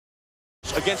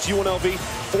match against UNLV.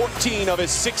 14 of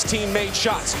his 16 made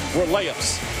shots were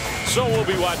layups. So we'll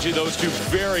be watching those two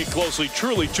very closely.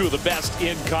 Truly two of the best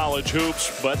in college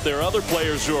hoops. But there are other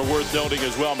players who are worth noting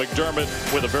as well.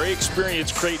 McDermott with a very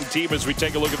experienced Creighton team as we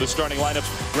take a look at the starting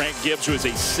lineups. Grant Gibbs, who is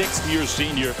a sixth-year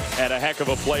senior and a heck of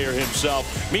a player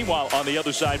himself. Meanwhile, on the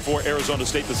other side for Arizona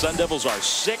State, the Sun Devils are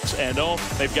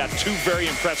 6-0. They've got two very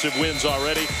impressive wins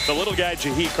already. The little guy,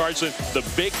 Jahi Carson. The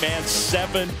big man,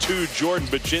 7'2", Jordan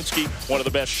Baczynski, one of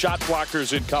the best shot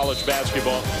blockers in college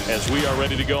basketball. As we are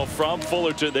ready to go from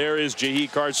Fullerton, there is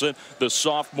Jahi Carson, the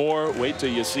sophomore. Wait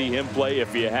till you see him play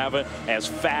if you haven't. As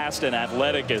fast and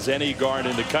athletic as any guard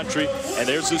in the country. And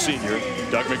there's the senior,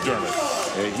 Doug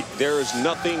McDermott. There is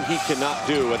nothing he cannot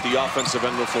do at the offensive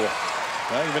end of the floor.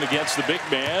 Well, even against the big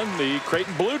man, the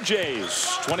Creighton Bluejays,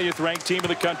 20th ranked team in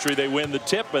the country. They win the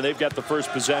tip, and they've got the first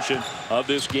possession of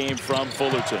this game from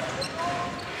Fullerton.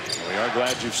 We are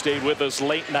glad you've stayed with us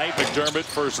late night. McDermott,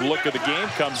 first look of the game,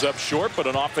 comes up short, but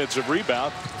an offensive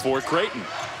rebound for Creighton.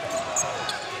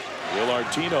 Will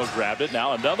Artino grabbed it.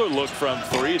 Now another look from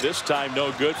three. This time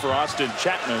no good for Austin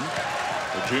Chapman.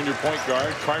 The junior point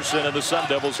guard. Carson and the Sun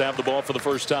Devils have the ball for the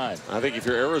first time. I think if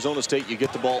you're Arizona State, you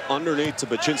get the ball underneath to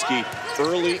Baczynski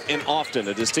early and often.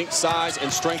 A distinct size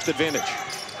and strength advantage.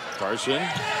 Carson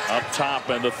up top,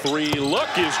 and the three look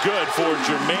is good for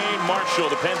Jermaine Marshall,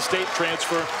 the Penn State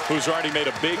transfer, who's already made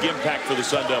a big impact for the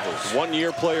Sun Devils.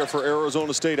 One-year player for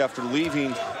Arizona State after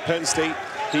leaving Penn State.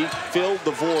 He filled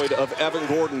the void of Evan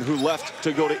Gordon, who left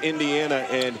to go to Indiana,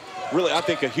 and really, I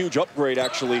think, a huge upgrade,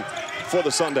 actually, for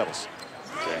the Sun Devils.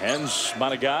 Hens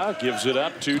Managa gives it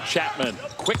up to Chapman.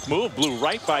 Quick move, blew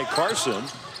right by Carson.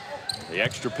 The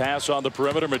extra pass on the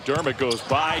perimeter. McDermott goes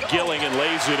by Gilling and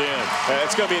lays it in.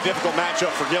 It's going to be a difficult matchup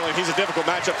for Gilling. He's a difficult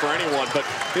matchup for anyone. But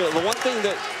you know, the one thing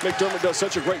that McDermott does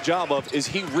such a great job of is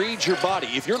he reads your body.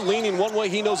 If you're leaning one way,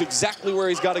 he knows exactly where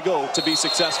he's got to go to be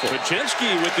successful.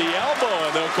 Baczynski with the elbow,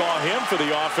 and they'll call him for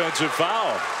the offensive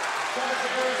foul.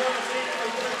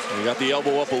 He got the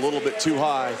elbow up a little bit too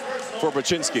high for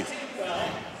Baczynski.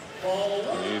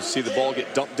 You see the ball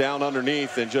get dumped down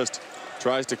underneath and just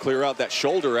tries to clear out. That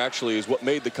shoulder actually is what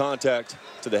made the contact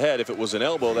to the head. If it was an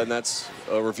elbow, then that's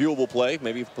a reviewable play,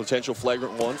 maybe potential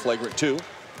flagrant 1, flagrant 2.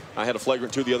 I had a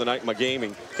flagrant 2 the other night in my game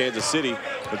in Kansas City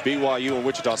with BYU and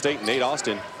Wichita State, and Nate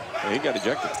Austin, and he got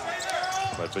ejected.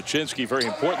 But Baczynski, very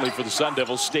importantly for the Sun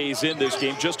Devils, stays in this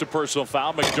game. Just a personal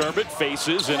foul. McDermott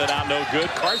faces in and out, no good.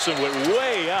 Carson went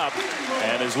way up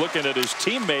and is looking at his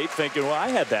teammate thinking, well, I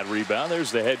had that rebound.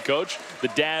 There's the head coach, the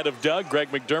dad of Doug, Greg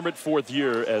McDermott, 4th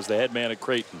year as the head man at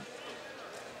Creighton.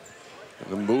 And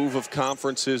the move of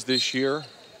conferences this year,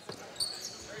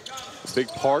 a big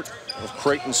part of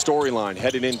Creighton's storyline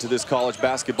heading into this college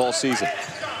basketball season.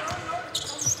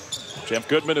 Jeff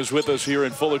Goodman is with us here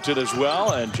in Fullerton as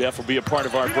well, and Jeff will be a part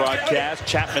of our broadcast.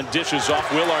 Chapman dishes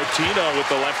off Will Artino with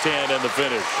the left hand and the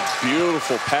finish.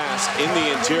 Beautiful pass in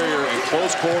the interior in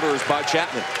close quarters by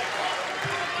Chapman.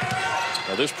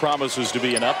 Now this promises to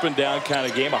be an up and down kind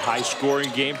of game, a high scoring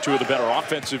game. Two of the better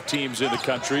offensive teams in the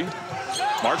country.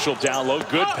 Marshall down low,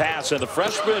 good pass, and the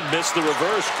freshman missed the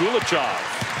reverse. Kulichov.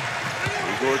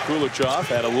 Igor Kulichov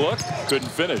had a look,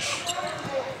 couldn't finish.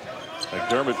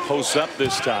 McDermott posts up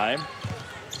this time.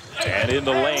 And in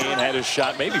the lane, had his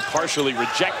shot maybe partially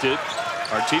rejected.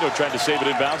 Artino tried to save it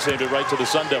inbounds, saved it right to the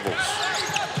Sun Devils.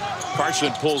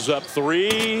 Carson pulls up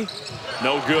three.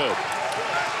 No good.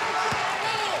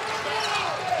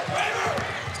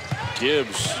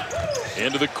 Gibbs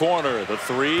into the corner. The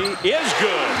three is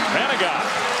good. Managa.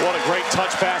 What a great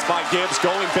touch pass by Gibbs,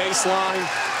 going baseline.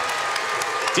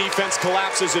 Defense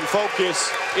collapses in focus.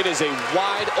 It is a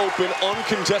wide open,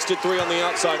 uncontested three on the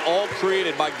outside, all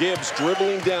created by Gibbs,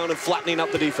 dribbling down and flattening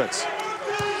out the defense.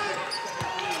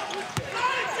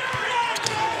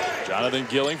 Jonathan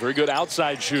Gilling, very good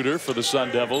outside shooter for the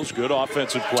Sun Devils. Good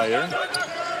offensive player.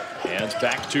 Hands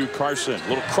back to Carson.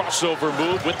 Little crossover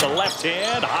move with the left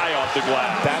hand, high off the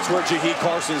glass. That's where Jahi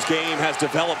Carson's game has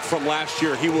developed from last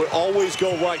year. He would always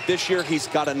go right. This year, he's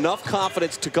got enough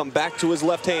confidence to come back to his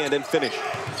left hand and finish.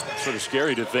 Sort of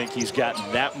scary to think he's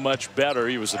gotten that much better.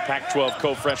 He was the Pac-12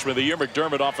 co-freshman of the year.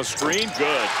 McDermott off a screen,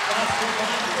 good.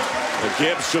 And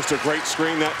Gibbs just a great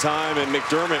screen that time, and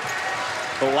McDermott,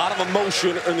 a lot of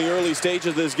emotion in the early stages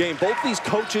of this game. Both these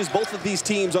coaches, both of these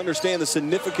teams understand the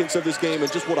significance of this game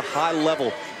and just what a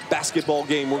high-level basketball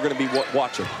game we're going to be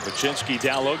watching. Baczynski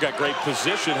down low, got great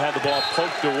position, had the ball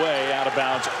poked away out of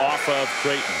bounds off of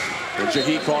Creighton. And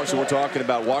Jahi Carson we're talking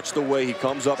about, watch the way he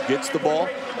comes up, gets the ball.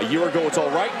 A year ago, it's all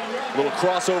right. Little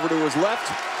crossover to his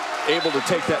left, able to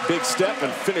take that big step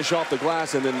and finish off the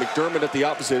glass, and then McDermott at the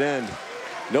opposite end.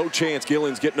 No chance.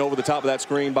 Gillens getting over the top of that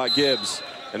screen by Gibbs.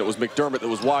 And it was McDermott that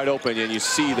was wide open, and you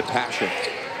see the passion.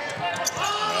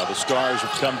 Well, the Stars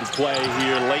have come to play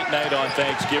here late night on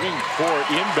Thanksgiving. Poor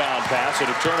inbound pass and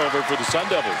a turnover for the Sun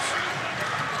Devils.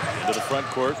 Into the front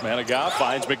court, Manigault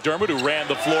finds McDermott, who ran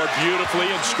the floor beautifully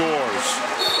and scores.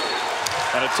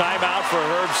 And a timeout for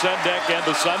Herb Sendek and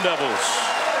the Sun Devils.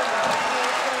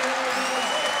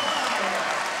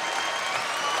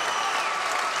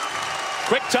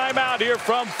 Quick timeout here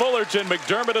from Fullerton.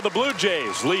 McDermott and the Blue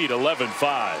Jays lead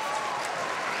 11-5.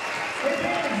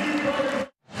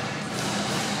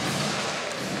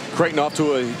 Creighton off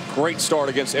to a great start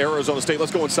against Arizona State.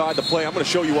 Let's go inside the play. I'm going to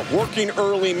show you what working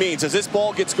early means. As this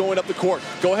ball gets going up the court,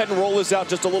 go ahead and roll this out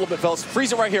just a little bit, fellas.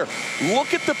 Freeze it right here.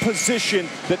 Look at the position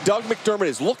that Doug McDermott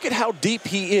is. Look at how deep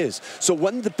he is. So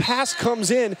when the pass comes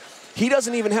in, he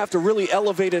doesn't even have to really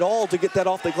elevate at all to get that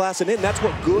off the glass and in. That's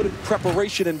what good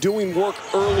preparation and doing work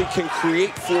early can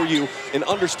create for you in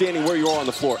understanding where you are on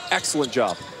the floor. Excellent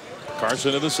job.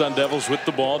 Carson and the Sun Devils with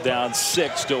the ball, down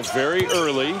 6, still very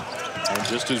early. And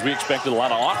just as we expected, a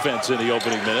lot of offense in the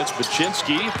opening minutes.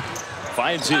 Baczynski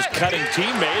finds his cutting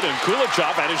teammate, and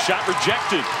Kulichov had his shot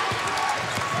rejected.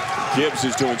 Gibbs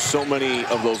is doing so many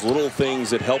of those little things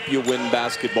that help you win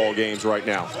basketball games right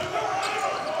now.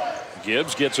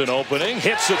 Gibbs gets an opening,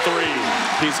 hits a 3.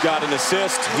 He's got an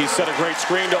assist. He set a great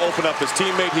screen to open up his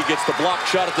teammate. He gets the block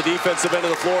shot at the defensive end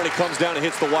of the floor, and he comes down and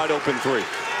hits the wide open 3.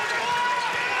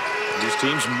 These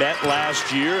teams met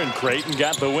last year, and Creighton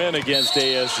got the win against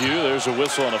ASU. There's a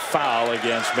whistle and a foul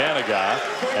against Manigault,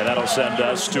 and that'll send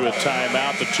us to a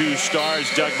timeout. The 2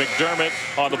 Stars, Doug McDermott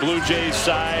on the Blue Jays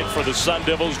side for the Sun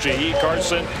Devils. Jahi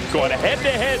Carson going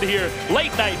head-to-head here,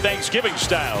 late night Thanksgiving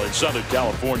style in Southern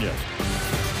California.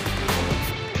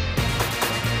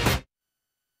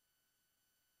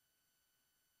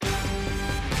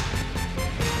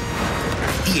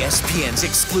 ESPN's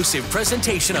exclusive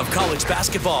presentation of college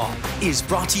basketball is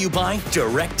brought to you by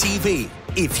DirecTV.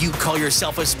 If you call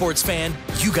yourself a sports fan,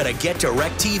 you gotta get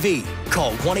DirecTV.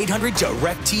 Call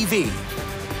 1-800-DirecTV.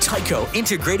 Tyco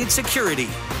Integrated Security.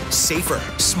 Safer,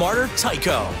 smarter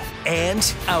Tyco.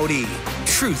 And Audi.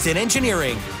 Truth in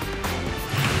Engineering.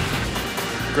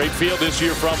 Great field this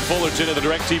year from Fullerton in the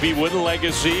DirecTV Wooden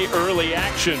Legacy. Early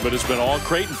action, but it's been all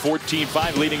Creighton.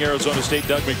 14-5 leading Arizona State.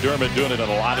 Doug McDermott doing it in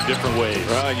a lot of different ways.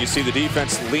 Right, you see the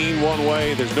defense lean one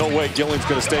way. There's no way Gillens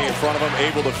going to stay in front of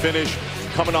him. Able to finish,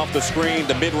 coming off the screen,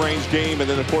 the mid-range game, and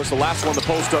then, of course, the last one, the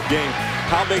post-up game.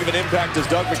 How big of an impact does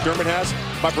Doug McDermott has?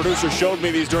 My producer showed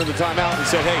me these during the timeout and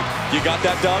said, hey, you got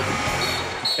that, Doug?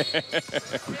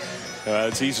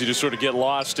 It's easy to sort of get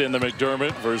lost in the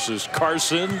McDermott versus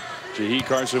Carson. Jahi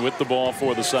Carson with the ball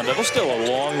for the Sun Devils. Still a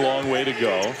long, long way to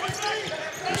go.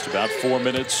 Just about 4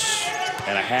 minutes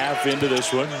and a half into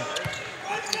this one.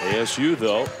 ASU,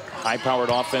 though, high-powered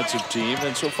offensive team,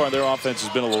 and so far their offense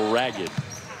has been a little ragged.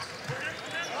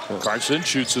 Carson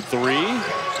shoots a 3,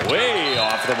 way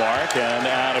off the mark and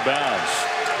out of bounds.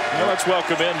 Now let's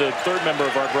welcome in the 3rd member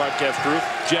of our broadcast crew,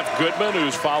 Jeff Goodman,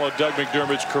 who's followed Doug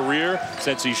McDermott's career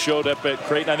since he showed up at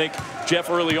Creighton. I think, Jeff,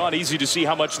 early on, easy to see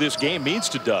how much this game means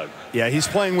to Doug. Yeah, he's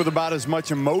playing with about as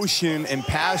much emotion and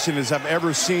passion as I've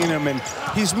ever seen him, and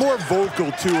he's more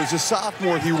vocal, too. As a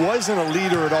sophomore, he wasn't a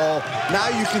leader at all. Now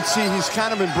you can see he's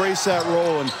kind of embraced that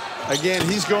role, and again,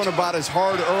 he's going about as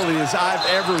hard early as I've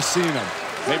ever seen him.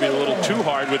 Maybe a little too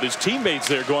hard with his teammates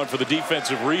there going for the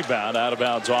defensive rebound, out of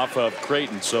bounds off of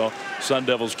Creighton, so Sun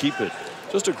Devils keep it.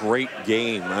 Just a great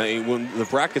game. I mean, when the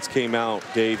brackets came out,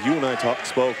 Dave, you and I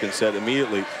spoke and said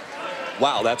immediately,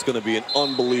 wow, that's going to be an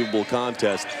unbelievable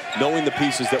contest, knowing the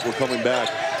pieces that were coming back.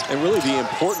 And really the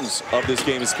importance of this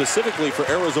game is specifically for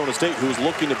Arizona State, who is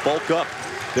looking to bulk up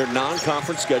their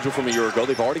non-conference schedule from a year ago.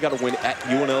 They've already got a win at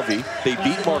UNLV. They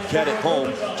beat Marquette at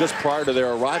home just prior to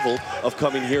their arrival of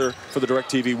coming here for the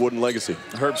DirecTV Wooden Legacy.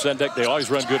 Herb Sendek, they always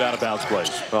run good out-of-bounds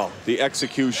plays. Well, the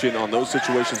execution on those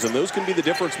situations, and those can be the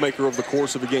difference maker of the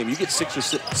course of a game. You get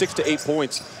 6 to 8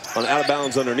 points on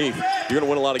out-of-bounds underneath, you're going to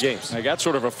win a lot of games. I got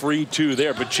sort of a free 2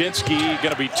 there. Baczynski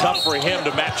going to be tough for him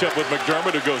to match up with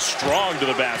McDermott, who goes strong to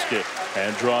the basket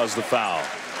and draws the foul.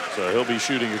 So he'll be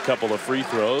shooting a couple of free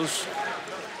throws.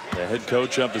 The head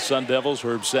coach of the Sun Devils,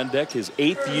 Herb Sendek, his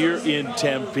 8th year in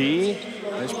Tempe.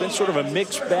 It's been sort of a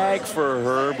mixed bag for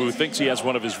Herb, who thinks he has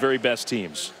one of his very best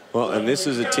teams. Well, and this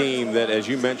is a team that, as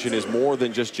you mentioned, is more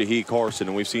than just Jahi Carson,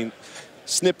 and we've seen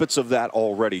snippets of that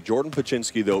already. Jordan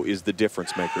Baczynski, though, is the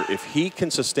difference maker. If he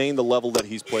can sustain the level that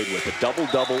he's played with, a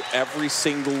double-double every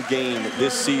single game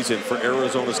this season for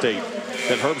Arizona State,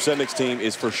 then Herb Sendek's team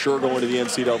is for sure going to the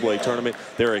NCAA tournament.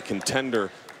 They're a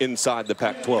contender inside the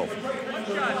Pac-12.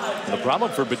 The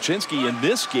problem for Baczynski in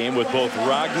this game with both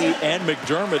Raggi and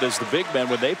McDermott as the big men,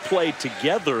 when they play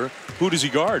together, who does he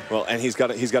guard? Well, and he's got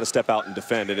to step out and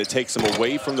defend, and it takes him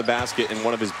away from the basket, and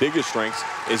one of his biggest strengths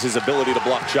is his ability to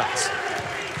block shots.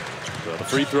 So the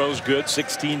free throw's good.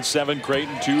 16-7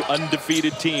 Creighton, two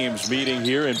undefeated teams meeting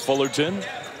here in Fullerton.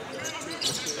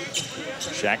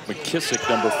 Shaq McKissick,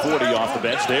 number 40, off the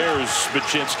bench. There's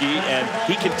Baczynski,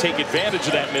 and he can take advantage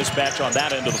of that mismatch on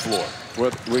that end of the floor.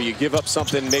 Where you give up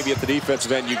something maybe at the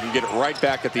defensive end, you can get it right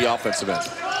back at the offensive end.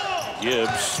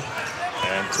 Gibbs,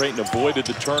 and Creighton avoided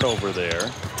the turnover there.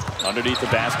 Underneath the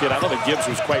basket, I don't think Gibbs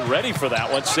was quite ready for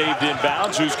that one. Saved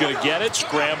inbounds. Who's going to get it?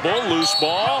 Scramble, loose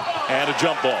ball, and a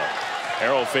jump ball.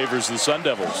 Arrow favors the Sun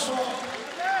Devils.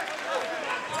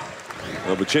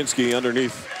 Well, Baczynski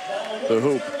underneath the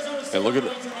hoop. And look at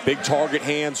it. Big target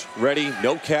hands, ready,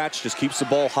 no catch, just keeps the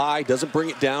ball high, doesn't bring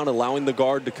it down, allowing the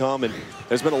guard to come. And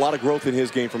there's been a lot of growth in his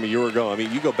game from a year ago. I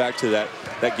mean, you go back to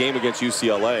that game against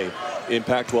UCLA in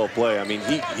Pac-12 play. I mean,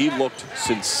 he looked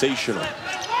sensational.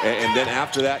 And then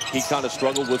after that, he kind of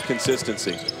struggled with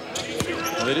consistency.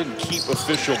 Well, they didn't keep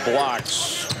official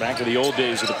blocks back in the old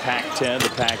days of the Pac-10, the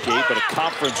Pac-8, but a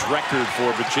conference record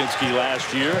for Baczynski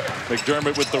last year.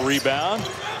 McDermott with the rebound.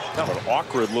 Kind of an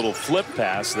awkward little flip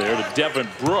pass there to Devin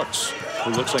Brooks,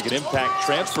 who looks like an impact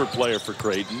transfer player for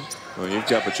Creighton. Well, you've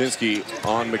got Baczynski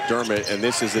on McDermott, and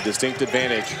this is a distinct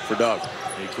advantage for Doug.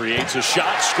 He creates a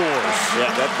shot, scores.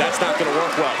 Yeah, that's not going to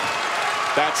work well.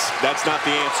 That's not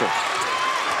the answer.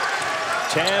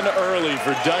 10 early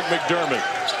for Doug McDermott.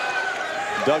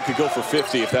 Doug could go for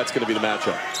 50 if that's going to be the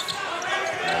matchup.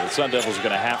 The Sun Devils are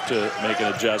going to have to make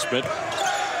an adjustment.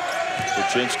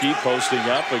 Baczynski posting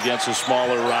up against a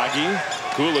smaller Raggi.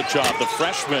 Kulichov, the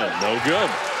freshman, no good.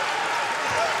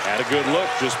 Had a good look,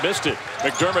 just missed it.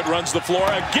 McDermott runs the floor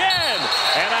again,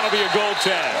 and that'll be a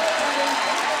goaltend.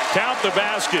 Count the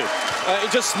basket.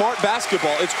 It's just smart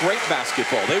basketball. It's great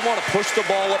basketball. They want to push the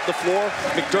ball up the floor.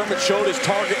 McDermott showed his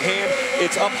target hand.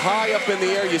 It's up high up in the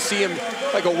air. You see him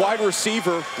like a wide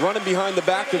receiver running behind the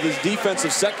back of his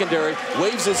defensive secondary.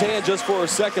 Waves his hand just for a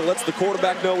second, lets the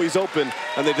quarterback know he's open,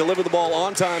 and they deliver the ball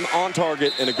on time, on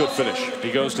target, and a good finish.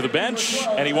 He goes to the bench,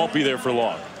 and he won't be there for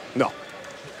long. No.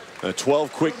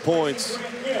 12 quick points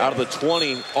out of the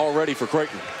 20 already for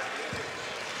Creighton.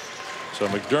 So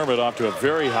McDermott off to a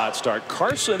very hot start.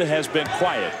 Carson has been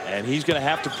quiet, and he's going to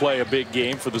have to play a big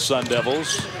game for the Sun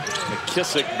Devils.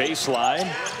 McKissick baseline.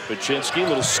 Baczynski,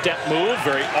 little step move,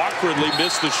 very awkwardly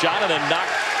missed the shot, and then knocked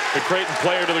the Creighton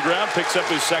player to the ground. Picks up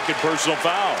his second personal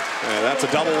foul. Yeah, that's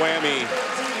a double whammy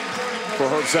for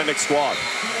Herb Sendik's squad.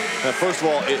 First of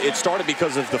all, it started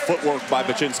because of the footwork by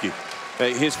Baczynski.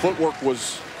 His footwork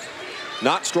was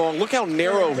not strong. Look how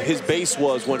narrow his base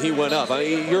was when he went up. I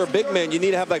mean, you're a big man. You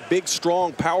need to have that big,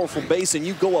 strong, powerful base, and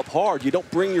you go up hard. You don't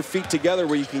bring your feet together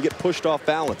where you can get pushed off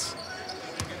balance.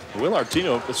 Will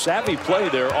Artino, a savvy play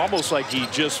there, almost like he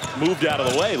just moved out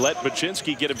of the way. Let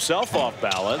Baczynski get himself off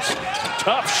balance.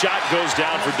 Tough shot goes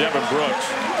down for Devin Brooks.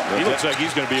 He looks like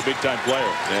he's going to be a big-time player.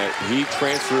 He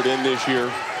transferred in this year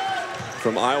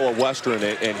from Iowa Western,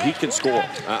 and he can score.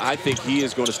 I think he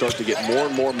is going to start to get more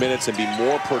and more minutes and be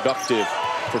more productive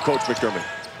for Coach McDermott.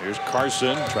 Here's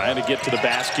Carson trying to get to the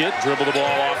basket, dribble the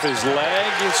ball off his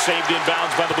leg. He's saved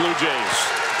inbounds by the Blue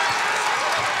Jays.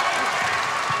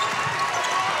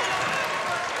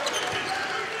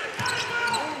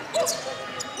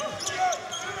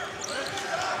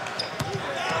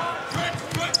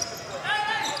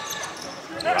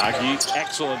 Raggi,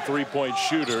 excellent three-point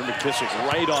shooter. McKissick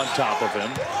right on top of him.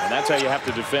 And that's how you have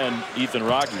to defend Ethan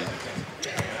Raggi.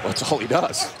 Well, that's all he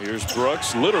does. Here's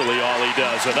Brooks, literally all he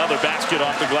does. Another basket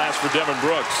off the glass for Devin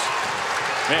Brooks.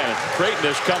 Man, Creighton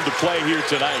has come to play here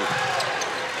tonight.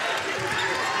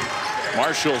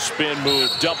 Marshall spin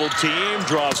move, double team,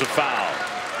 draws a foul.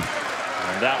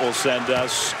 And that will send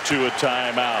us to a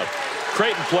timeout.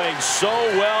 Creighton playing so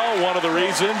well, one of the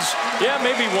reasons, yeah,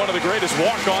 maybe one of the greatest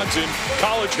walk-ons in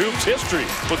college hoops history.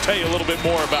 We'll tell you a little bit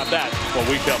more about that when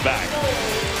we come back.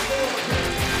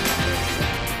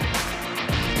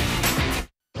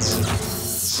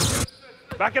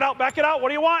 Back it out, what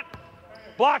do you want?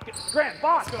 Block it, Grant,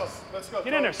 box. Let's go.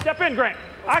 Get in there, step in, Grant.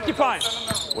 Occupying.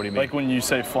 What do you mean? Like when you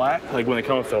say flat, like when they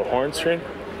come up to the horn string,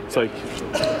 it's like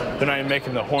they're not even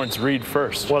making the horns read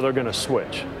first. Well, they're gonna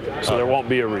switch, so there won't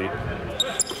be a read.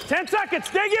 10 seconds,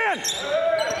 dig in.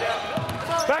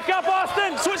 Back up,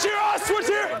 Austin. Switch here, Austin, switch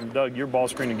here. And Doug, your ball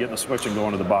screen and getting the switch and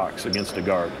going to the box against the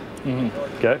guard.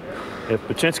 Okay? If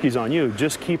Baczynski's on you,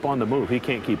 just keep on the move. He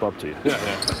can't keep up to you.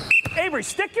 Avery,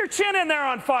 stick your chin in there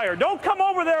on fire. Don't come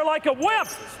over there like a wimp.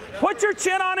 Put your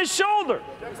chin on his shoulder.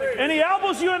 And he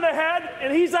elbows you in the head,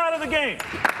 and he's out of the game.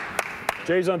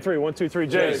 Jays on 3. 1, 2, 3,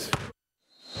 Jays.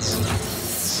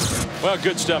 Well,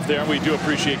 good stuff there. We do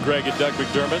appreciate Greg and Doug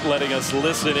McDermott letting us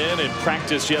listen in and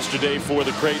practice yesterday for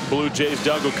the Creighton Bluejays.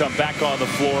 Doug will come back on the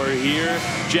floor here.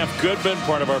 Jeff Goodman,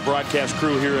 part of our broadcast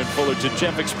crew here in Fullerton.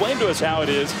 Jeff, explain to us how it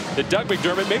is that Doug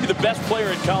McDermott, maybe the best player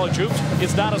in college hoops,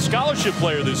 is not a scholarship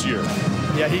player this year.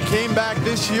 Yeah, he came back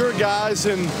this year, guys,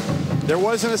 and there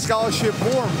wasn't a scholarship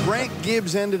for him. Grant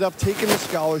Gibbs ended up taking the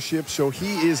scholarship, so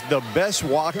he is the best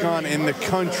walk-on in the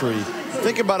country.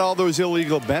 Think about all those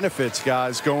illegal benefits,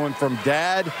 guys, going from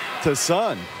dad to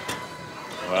son.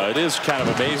 Well, it is kind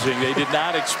of amazing. They did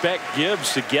not expect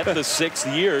Gibbs to get the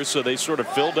 6th year, so they sort of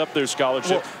filled up their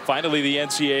scholarship. Finally, the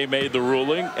NCAA made the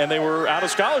ruling, and they were out of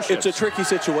scholarships. It's a tricky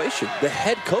situation. The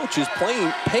head coach is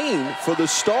paying for the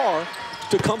star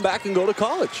to come back and go to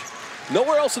college.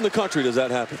 Nowhere else in the country does that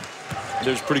happen.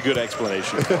 There's pretty good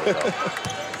explanation for it.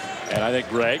 And I think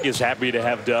Greg is happy to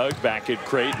have Doug back at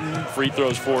Creighton. Free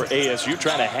throws for ASU,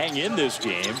 trying to hang in this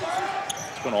game.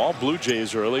 It's been all Blue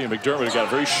Jays early, and McDermott got a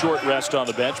very short rest on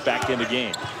the bench, back in the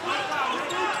game.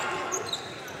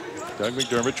 Doug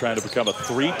McDermott trying to become a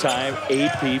 3-time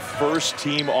AP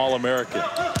first-team All-American.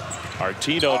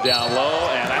 Artino down low,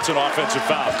 and that's an offensive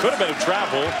foul. Could have been a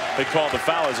travel. They called the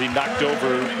foul as he knocked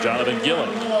over Jonathan Gillen.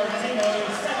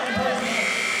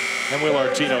 And Will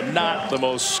Artino, not the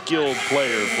most skilled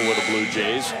player for the Blue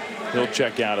Jays. He'll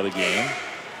check out of the game.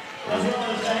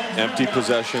 Empty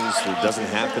possessions. It doesn't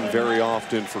happen very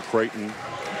often for Creighton.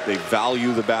 They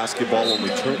value the basketball. Only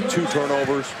 2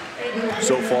 turnovers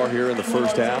so far here in the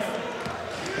first half.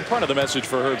 And part of the message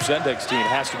for Herb Sendek's team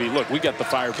has to be, look, we got the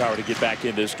firepower to get back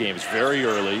in this game. It's very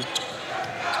early.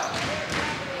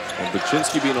 And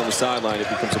Baczynski being on the sideline, it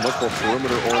becomes a much more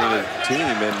perimeter-oriented team.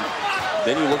 And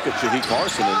then you look at Jahi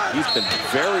Carson, and he's been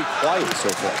very quiet so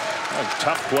far. A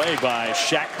tough play by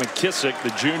Shaq McKissick, the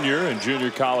junior and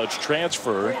junior college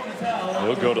transfer.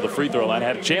 He'll go to the free throw line.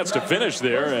 Had a chance to finish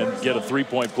there and get a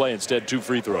 3-point play. Instead, 2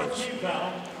 free throws.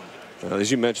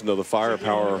 As you mentioned, though, the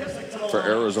firepower for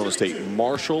Arizona State.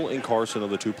 Marshall and Carson are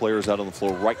the 2 players out on the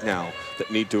floor right now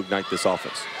that need to ignite this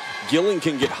offense. Gillen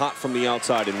can get hot from the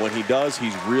outside, and when he does,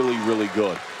 he's really, really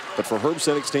good. But for Herb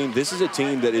Sendek's team, this is a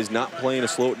team that is not playing a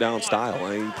slow-it-down style.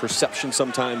 I mean, perception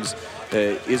sometimes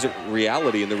isn't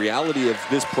reality. And the reality of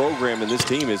this program and this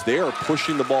team is they are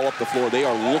pushing the ball up the floor. They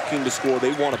are looking to score.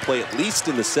 They want to play at least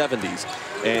in the 70s.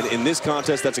 And in this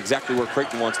contest, that's exactly where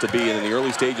Creighton wants to be. And in the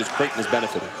early stages, Creighton has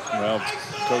benefited. Well,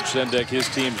 Coach Sendek, his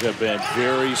teams have been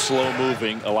very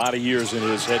slow-moving a lot of years in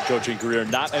his head coaching career.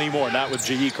 Not anymore, not with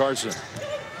Jahi Carson.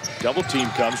 Double team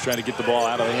comes, trying to get the ball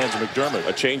out of the hands of McDermott.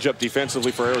 A change up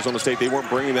defensively for Arizona State. They weren't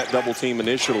bringing that double team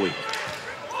initially.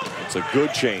 It's a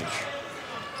good change.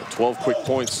 12 quick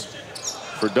points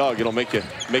for Doug. It'll make you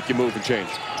move and change.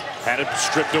 Had it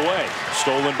stripped away.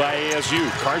 Stolen by ASU.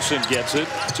 Carson gets it.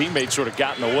 Teammates sort of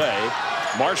got in the way.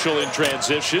 Marshall in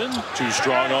transition. Too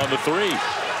strong on the 3.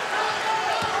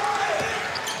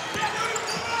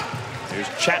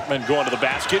 Here's Chapman going to the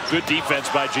basket. Good defense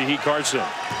by Jahi Carson.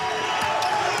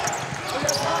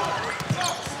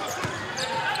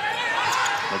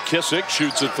 McKissick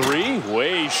shoots a 3,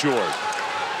 way short.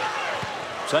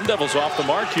 Sun Devils off the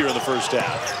mark here in the first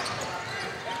half.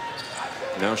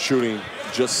 Now shooting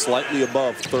just slightly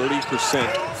above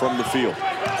 30% from the field.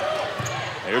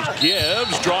 There's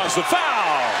Gibbs, draws the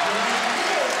foul.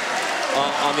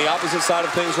 On the opposite side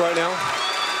of things right now,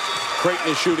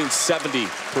 Creighton is shooting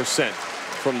 70%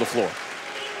 from the floor.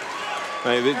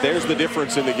 There's the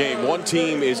difference in the game. One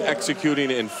team is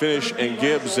executing and finish, and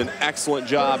Gibbs an excellent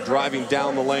job driving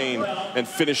down the lane and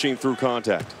finishing through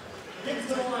contact.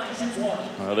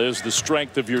 Well, there's the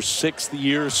strength of your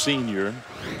 6th-year senior.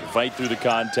 Fight through the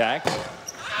contact.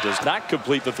 Does not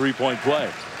complete the 3-point play.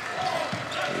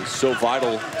 He's so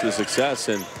vital to success,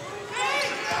 and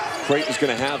Creighton's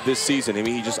going to have this season. I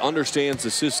mean, he just understands the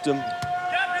system.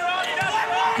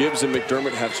 Gibbs and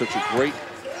McDermott have such a great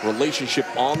relationship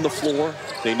on the floor.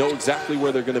 They know exactly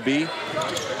where they're going to be,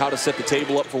 how to set the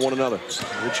table up for one another.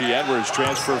 Richie Edwards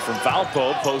transfer from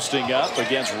Valpo, posting up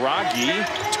against Raggi.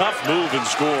 Tough move and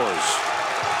scores.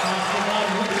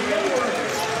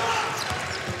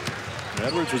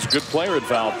 Edwards was a good player at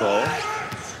Valpo.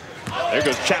 There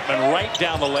goes Chapman right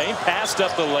down the lane, passed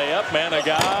up the layup.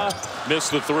 Managa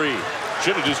missed the 3.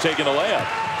 Should have just taken the layup.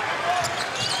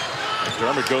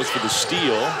 McDermott goes for the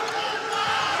steal.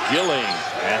 Gilling,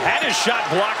 and had his shot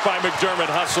blocked by McDermott,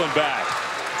 hustling back.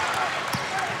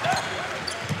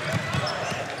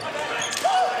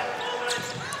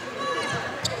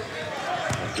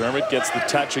 McDermott gets the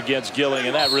touch against Gilling,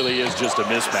 and that really is just a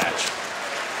mismatch.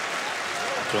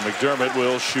 So McDermott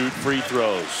will shoot free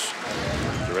throws.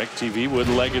 DirecTV with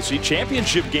Legacy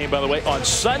championship game, by the way, on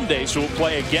Sunday. So we'll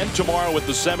play again tomorrow with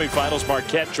the semifinals.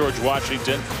 Marquette, George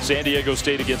Washington, San Diego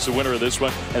State against the winner of this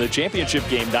one. And the championship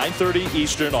game, 9:30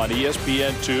 Eastern on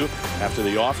ESPN2 after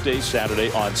the off day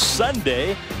Saturday on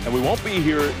Sunday. And we won't be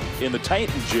here in the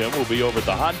Titan Gym. We'll be over at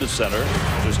the Honda Center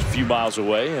just a few miles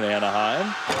away in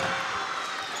Anaheim.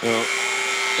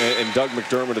 And Doug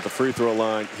McDermott at the free throw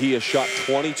line, he has shot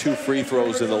 22 free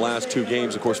throws in the last 2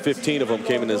 games. Of course, 15 of them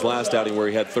came in his last outing where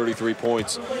he had 33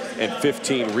 points and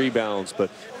 15 rebounds. But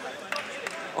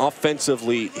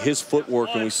offensively, his footwork,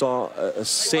 and we saw a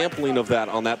sampling of that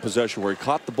on that possession where he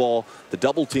caught the ball, the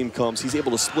double team comes, he's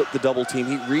able to split the double team.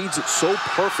 He reads it so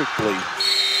perfectly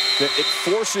that it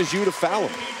forces you to foul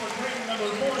him.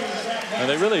 And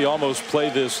they really almost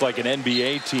play this like an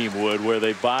NBA team would, where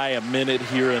they buy a minute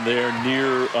here and there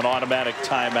near an automatic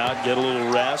timeout, get a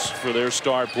little rest for their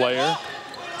star player.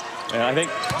 And I think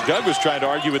Doug was trying to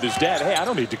argue with his dad, hey, I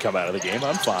don't need to come out of the game.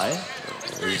 I'm fine.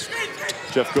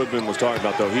 Jeff Goodman was talking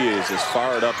about, though, he is as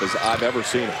fired up as I've ever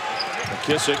seen him.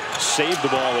 McKissick saved the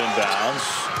ball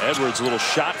inbounds. Edwards, a little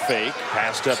shot fake,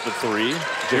 passed up the 3.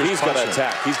 He's got to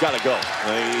attack. He's got to go.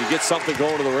 He gets something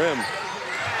going to the rim.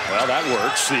 Well, that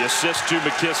works. The assist to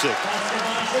McKissick.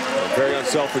 A very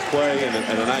unselfish play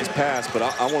and a nice pass, but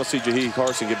I want to see Jahi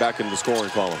Carson get back into the scoring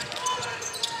column.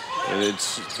 And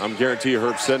I'm guarantee you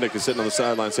Herb Sendek is sitting on the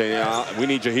sideline saying, yeah, we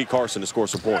need Jahi Carson to score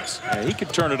some points. Yeah, he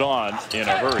could turn it on in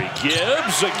a hurry.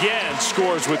 Gibbs again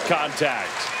scores with contact.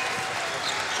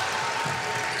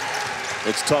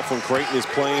 It's tough when Creighton is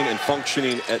playing and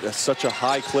functioning at such a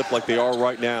high clip like they are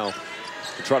right now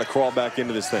to try to crawl back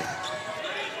into this thing.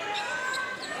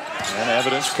 And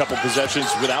evidence, a couple possessions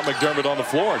without McDermott on the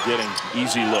floor, getting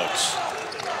easy looks.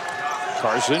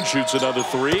 Carson shoots another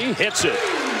 3, hits it.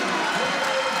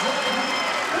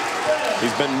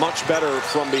 He's been much better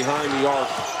from behind the arc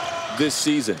this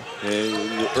season. In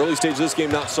the early stage of this game,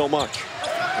 not so much.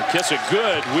 McKissick,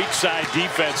 good weak side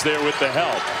defense there with the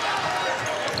help.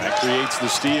 That creates the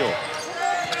steal.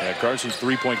 Yeah, Carson's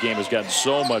three-point game has gotten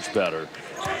so much better.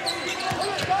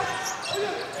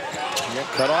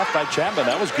 Cut off by Chapman.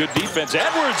 That was good defense.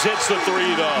 Edwards hits the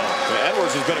 3, though. Yeah,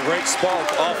 Edwards has been a great spark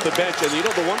off the bench. And, you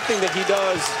know, the one thing that he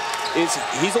does is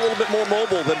he's a little bit more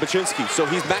mobile than Baczynski. So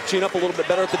he's matching up a little bit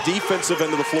better at the defensive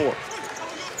end of the floor.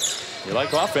 You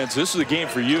like offense, this is a game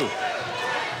for you.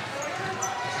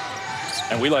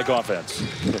 And we like offense.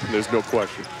 There's no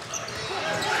question.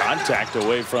 Contact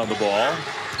away from the ball.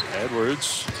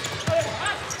 Edwards.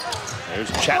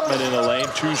 There's Chapman in the lane,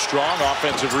 too strong.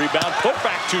 Offensive rebound, put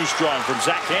back too strong from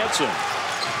Zach Hansen.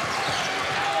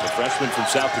 The freshman from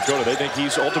South Dakota, they think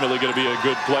he's ultimately going to be a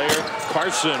good player.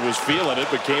 Carson was feeling it,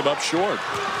 but came up short.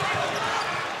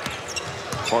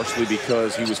 Partially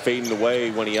because he was fading away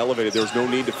when he elevated. There was no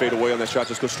need to fade away on that shot.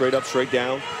 Just go straight up, straight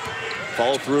down.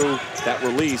 Follow through that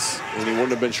release, and he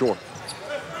wouldn't have been short.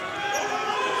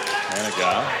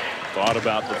 Hanaga thought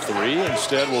about the 3.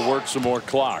 Instead, we'll work some more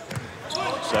clock.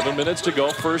 7 minutes to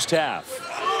go, first half.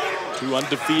 2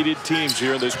 undefeated teams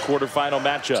here in this quarterfinal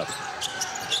matchup.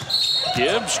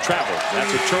 Gibbs traveled.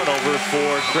 That's a turnover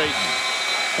for Creighton.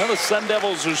 Well, the Sun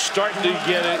Devils are starting to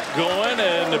get it going,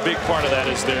 and a big part of that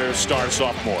is their star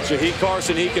sophomore. Jahi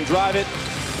Carson, he can drive it.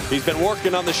 He's been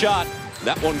working on the shot.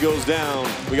 That one goes down.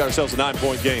 We got ourselves a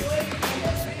 9-point game.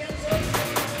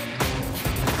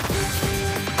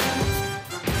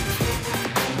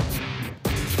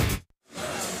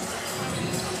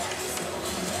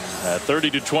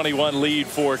 30-21 lead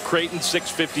for Creighton.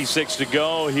 6:56 to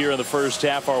go here in the first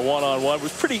half. Our one-on-one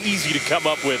was pretty easy to come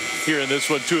up with here in this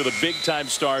one. 2 of the big-time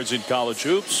stars in college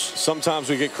hoops. Sometimes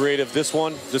we get creative. This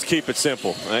one, just keep it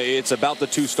simple. It's about the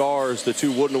 2 stars, the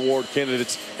 2 Wooden Award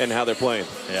candidates, and how they're playing.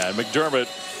 Yeah, and McDermott,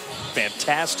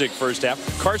 fantastic first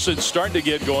half. Carson's starting to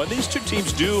get going. These 2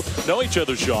 teams do know each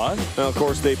other, Sean. Now, of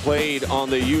course, they played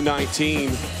on the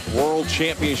U19 World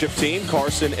Championship team,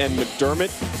 Carson and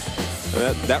McDermott.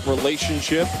 That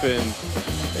relationship, and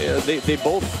they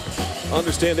both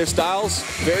understand their styles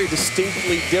very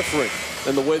distinctly different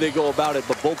in the way they go about it,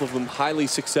 but both of them highly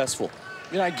successful.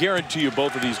 You know, I guarantee you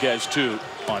both of these guys, too,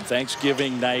 on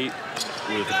Thanksgiving night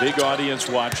with a big audience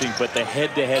watching, but the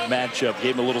head-to-head matchup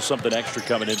gave them a little something extra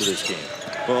coming into this game.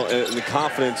 Well, and the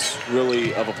confidence,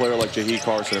 really, of a player like Jahi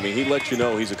Carson. I mean, he lets you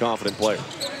know he's a confident player.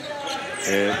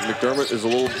 And McDermott is a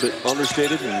little bit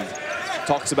understated and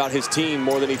talks about his team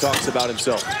more than he talks about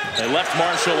himself. They left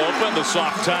Marshall open. The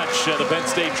soft touch. The Penn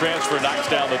State transfer knocks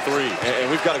down the 3.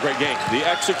 And we've got a great game. The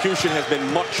execution has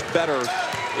been much better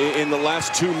in the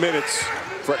last 2 minutes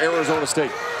for Arizona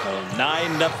State. A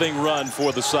 9-0 run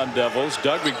for the Sun Devils.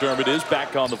 Doug McDermott is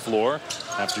back on the floor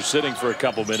after sitting for a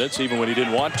couple minutes, even when he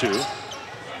didn't want to.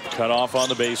 Cut off on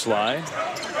the baseline.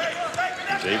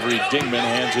 As Avery Dingman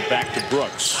hands it back to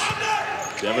Brooks.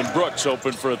 Devin Brooks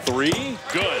open for a three.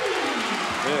 Good.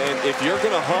 And if you're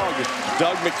going to hug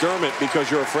Doug McDermott because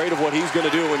you're afraid of what he's going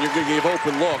to do and you're going to give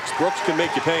open looks, Brooks can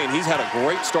make you pay, and he's had a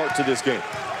great start to this game.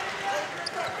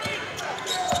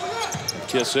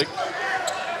 Kissick.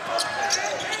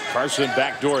 Carson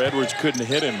backdoor. Edwards couldn't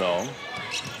hit him, though.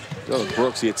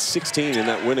 Brooks, he had 16 in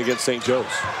that win against St. Joe's.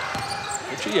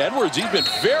 Gee, Edwards, he's been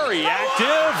very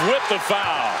active with the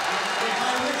foul.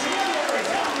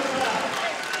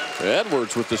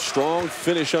 Edwards with the strong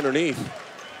finish underneath.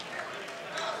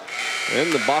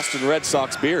 And the Boston Red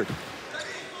Sox beard.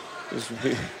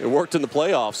 It worked in the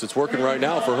playoffs. It's working right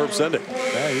now for Herb Sendek.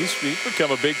 Yeah, he's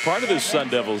become a big part of this Sun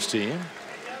Devils team.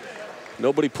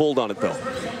 Nobody pulled on it, though.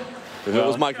 If it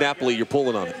was Mike Napoli, you're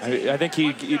pulling on it. I think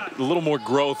he a little more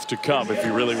growth to come if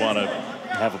you really want to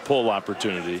have a pull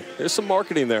opportunity. There's some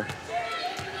marketing there.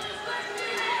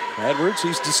 Edwards,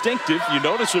 he's distinctive. You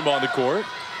notice him on the court.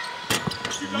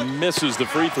 Misses the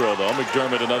free throw, though.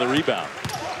 McDermott, another rebound.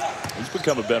 He's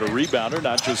become a better rebounder,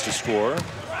 not just a scorer.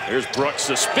 Here's Brooks,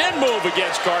 a spin move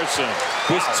against Carson.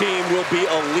 This team will be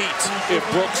elite if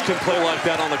Brooks can play like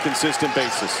that on a consistent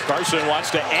basis. Carson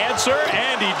wants to answer,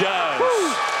 and he does.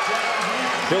 Woo.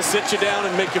 He'll sit you down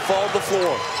and make you fall to the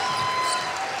floor.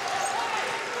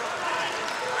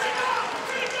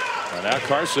 And now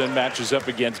Carson matches up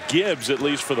against Gibbs, at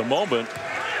least for the moment.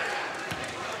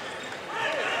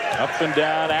 Up and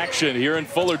down action here in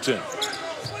Fullerton.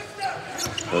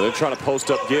 Well, they're trying to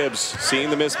post up Gibbs, seeing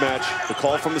the mismatch. The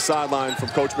call from the sideline from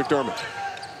Coach McDermott.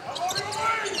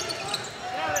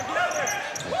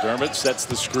 McDermott sets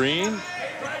the screen.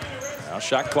 Now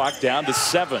shot clock down to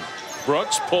 7.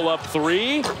 Brooks pull up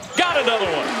 3. Got another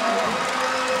one.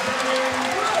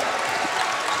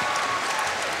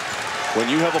 When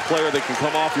you have a player that can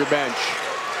come off your bench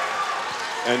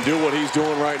and do what he's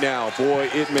doing right now, boy,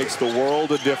 it makes the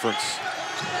world of difference.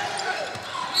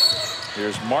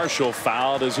 Here's Marshall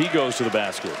fouled as he goes to the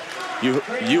basket.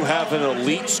 You have an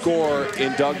elite scorer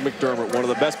in Doug McDermott, one of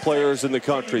the best players in the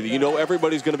country. You know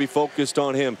everybody's going to be focused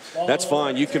on him. That's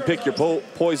fine. You can pick your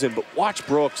poison, but watch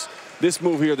Brooks. This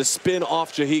move here, the spin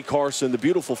off Jahi Carson, the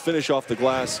beautiful finish off the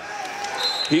glass.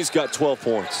 He's got 12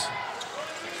 points.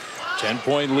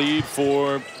 10-point lead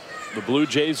for the Blue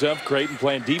Jays of Creighton,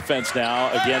 playing defense now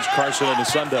against Carson and the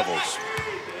Sun Devils.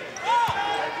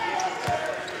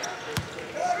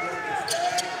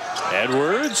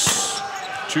 Edwards,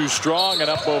 too strong and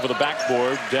up over the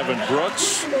backboard. Devin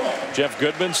Brooks. Jeff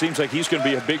Goodman seems like he's going to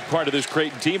be a big part of this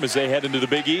Creighton team as they head into the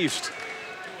Big East.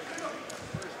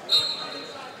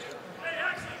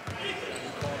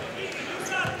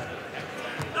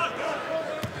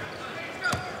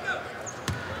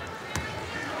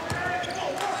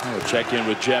 We'll check in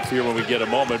with Jeff here when we get a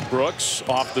moment. Brooks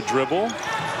off the dribble,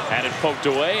 had it poked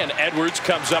away, and Edwards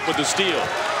comes up with the steal.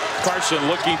 Carson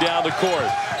looking down the court.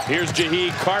 Here's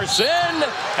Jahi Carson,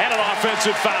 and an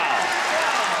offensive foul.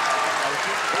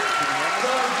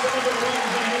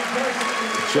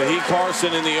 Jahi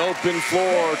Carson in the open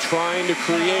floor, trying to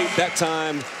create, that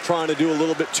time trying to do a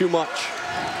little bit too much.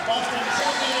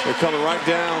 They're coming right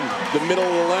down the middle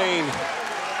of the lane.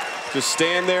 Just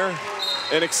stand there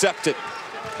and accept it.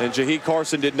 And Jahi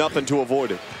Carson did nothing to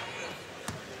avoid it.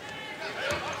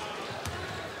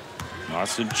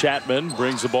 Austin Chapman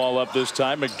brings the ball up this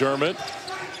time. McDermott.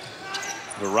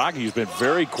 The Rockies been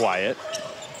very quiet.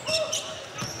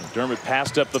 McDermott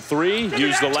passed up the 3,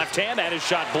 used the left hand, and his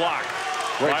shot blocked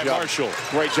by Marshall.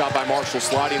 Great job by Marshall,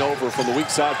 sliding over from the weak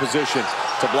side position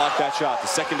to block that shot. The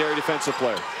secondary defensive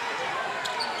player.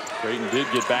 Creighton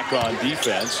did get back on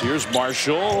defense. Here's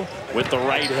Marshall with the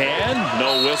right hand.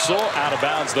 No whistle. Out of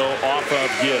bounds, though, off of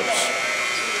Gibbs.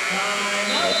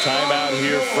 A timeout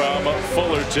here from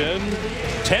Fullerton.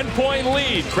 10-point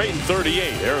lead. Creighton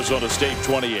 38, Arizona State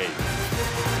 28.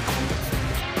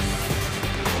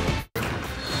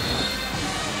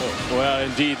 Well,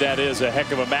 indeed, that is a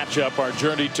heck of a matchup. Our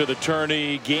journey to the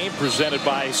tourney game presented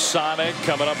by Sonic,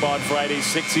 coming up on Friday,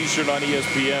 6 Eastern on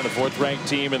ESPN. The 4th-ranked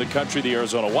team in the country, the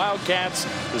Arizona Wildcats.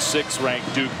 The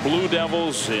 6th-ranked Duke Blue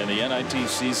Devils in the NIT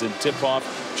season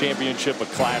tip-off championship. A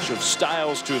clash of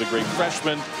styles. 2 of the great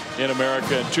freshmen in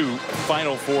America, and 2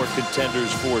 Final Four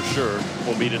contenders for sure.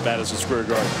 We'll meet at Madison Square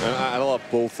Garden. And I love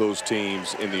both those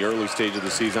teams in the early stage of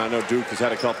the season. I know Duke has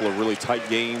had a couple of really tight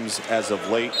games as of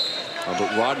late.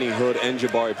 But Rodney Hood and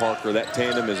Jabari Parker, that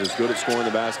tandem is as good at scoring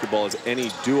the basketball as any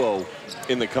duo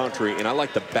in the country. And I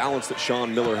like the balance that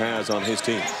Sean Miller has on his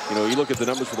team. You know, you look at the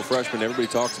numbers for the freshmen, everybody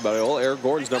talks about it. Oh, Aaron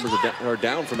Gordon's numbers are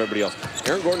down from everybody else.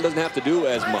 Aaron Gordon doesn't have to do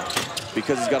as much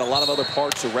because he's got a lot of other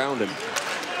parts around him.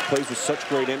 Plays with such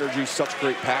great energy, such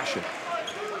great passion.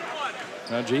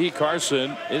 Now, Jahi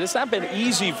Carson, it's not been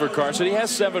easy for Carson. He has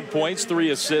 7 points, 3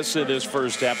 assists in his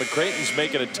first half, but Creighton's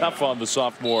making it tough on the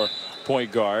sophomore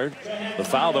point guard. The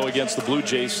foul, though, against the Blue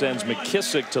Jays sends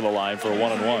McKissick to the line for a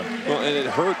 1-on-1. Well, and it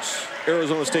hurts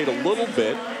Arizona State a little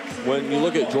bit when you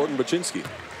look at Jordan Baczynski.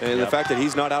 And the fact that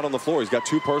he's not out on the floor. He's got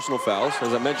 2 personal fouls.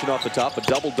 As I mentioned off the top, a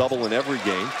double-double in every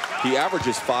game. He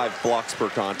averages 5 blocks per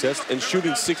contest and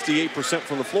shooting 68%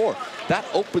 from the floor. That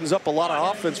opens up a lot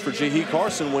of offense for Jahi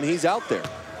Carson when he's out there.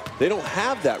 They don't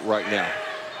have that right now.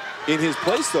 In his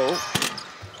place, though,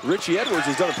 Richie Edwards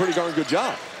has done a pretty darn good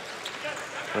job.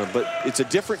 But it's a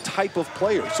different type of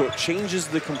player, so it changes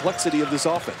the complexity of this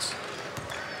offense.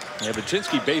 Yeah,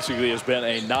 Baczynski basically has been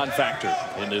a non-factor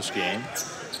in this game.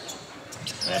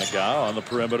 Manigat on the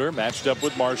perimeter, matched up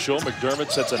with Marshall.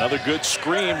 McDermott sets another good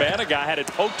screen. Manigat had it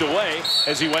poked away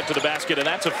as he went to the basket, and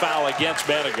that's a foul against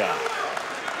Manigat.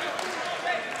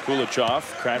 Kulichov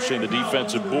crashing the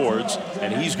defensive boards,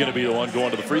 and he's going to be the one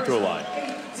going to the free throw line.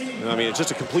 I mean, it's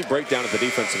just a complete breakdown at the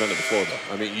defensive end of the floor,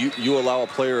 though. I mean, you allow a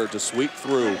player to sweep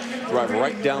through, drive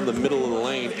right down the middle of the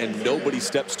lane, and nobody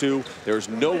steps to. There's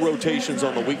no rotations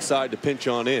on the weak side to pinch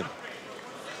on in.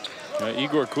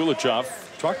 Igor Kulichov,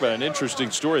 talk about an interesting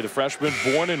story. The freshman,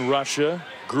 born in Russia,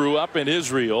 grew up in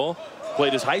Israel,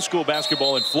 played his high school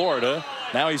basketball in Florida.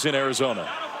 Now he's in Arizona.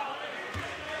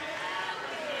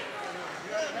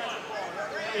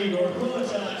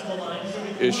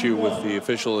 Issue with the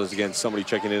official is against somebody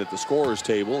checking in at the scorer's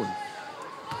table, and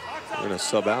they're going to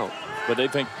sub out. But they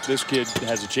think this kid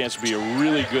has a chance to be a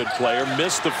really good player.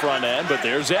 Missed the front end, but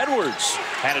there's Edwards.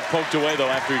 Had it poked away, though,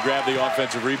 after he grabbed the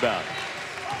offensive rebound.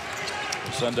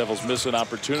 The Sun Devils miss an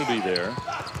opportunity there.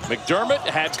 McDermott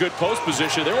had good post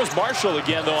position. There was Marshall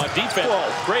again, though, on defense.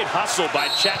 Whoa. Great hustle by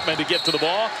Chapman to get to the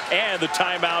ball, and the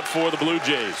timeout for the Blue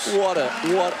Jays. What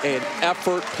an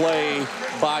effort play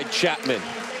by Chapman.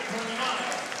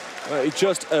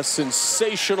 Just a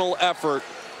sensational effort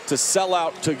to sell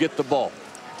out to get the ball.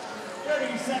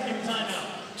 30-second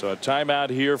timeout. So a timeout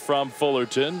here from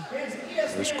Fullerton.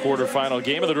 This quarterfinal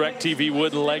game of the DirecTV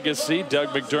Wooden Legacy. Doug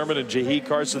McDermott and Jahi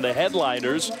Carson, the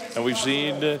headliners. And we've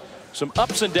seen some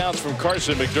ups and downs from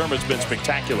Carson. McDermott's been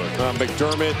spectacular.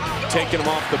 McDermott taking him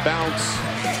off the bounce.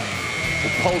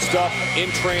 Post up in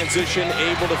transition,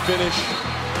 able to finish.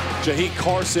 Jahi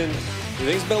Carson,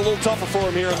 things been a little tougher for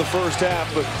him here in the first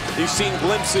half, but you've seen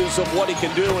glimpses of what he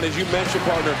can do. And as you mentioned,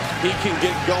 partner, he can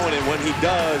get going. And when he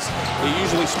does, he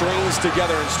usually strings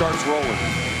together and starts rolling.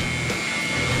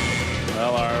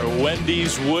 Well, our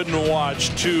Wendy's Wooden Watch,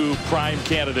 2 prime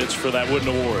candidates for that Wooden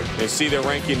Award. They see their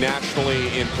ranking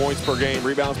nationally in points per game,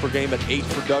 rebounds per game at 8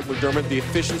 for Doug McDermott. The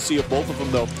efficiency of both of them,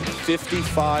 though,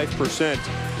 55%.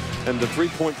 And the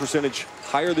 3-point percentage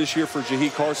higher this year for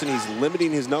Jahi Carson. He's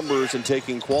limiting his numbers and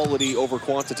taking quality over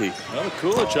quantity. Well,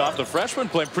 Kulichov, the freshman,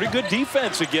 playing pretty good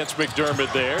defense against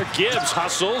McDermott there. Gibbs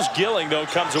hustles. Gilling, though,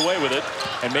 comes away with it.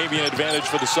 And maybe an advantage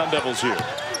for the Sun Devils here.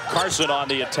 Carson on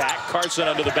the attack. Carson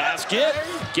under the basket.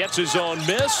 Gets his own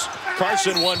miss.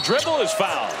 Carson, one dribble, is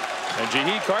fouled. And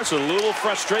Jahi Carson, a little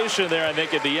frustration there, I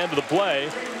think, at the end of the play.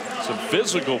 Some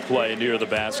physical play near the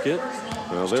basket.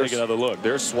 Well, let's take another look.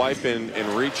 They're swiping and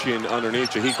reaching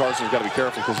underneath. Jahi Carson's got to be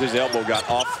careful because his elbow got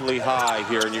awfully high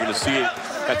here, and you're going to see it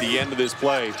at the end of this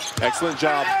play. Excellent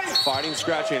job fighting,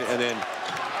 scratching, and then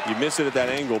you miss it at that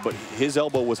angle, but his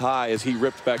elbow was high as he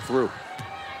ripped back through.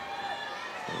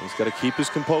 And he's got to keep his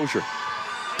composure.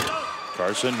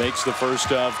 Carson makes the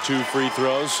first of 2 free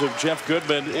throws. So Jeff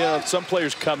Goodman, you know, some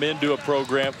players come into a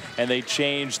program and they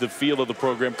change the feel of the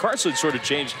program. Carson sort of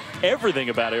changed everything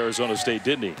about Arizona State,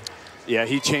 didn't he? Yeah,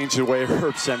 he changed the way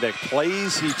Herb Sendek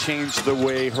plays. He changed the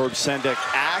way Herb Sendek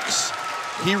acts.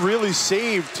 He really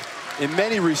saved, in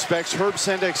many respects, Herb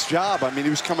Sendek's job. I mean, he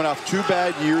was coming off 2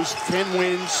 bad years, 10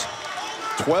 wins,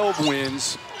 12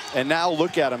 wins, and now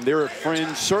look at him. They're at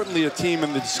fringe, certainly a team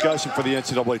in the discussion for the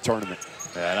NCAA tournament.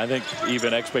 And I think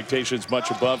even expectations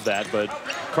much above that. But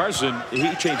Carson,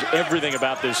 he changed everything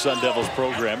about this Sun Devils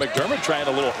program. McDermott trying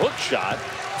a little hook shot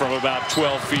from about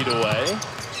 12 feet away.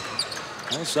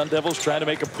 Well, Sun Devils trying to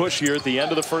make a push here at the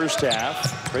end of the first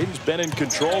half. Creighton's been in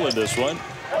control in this one.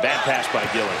 Bad pass by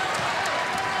Gilling.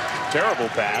 Terrible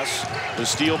pass. The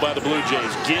steal by the Blue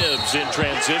Jays. Gibbs in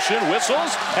transition,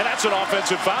 whistles, and that's an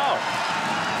offensive foul.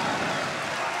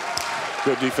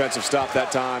 Good defensive stop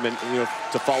that time, and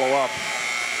to follow up.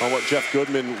 on what Jeff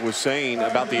Goodman was saying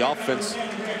about the offense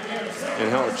and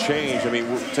how it changed. I mean,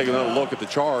 we'll take another look at the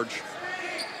charge.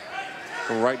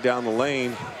 Right down the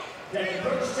lane,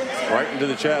 right into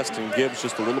the chest, and Gibbs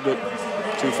just a little bit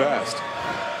too fast.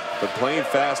 But playing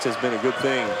fast has been a good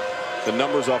thing. The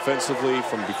numbers offensively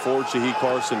from before Jahi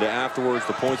Carson to afterwards,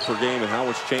 the points per game and how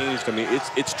it's changed. I mean,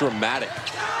 it's dramatic.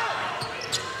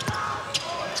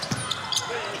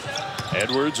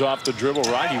 Edwards off the dribble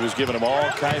right. He was giving him all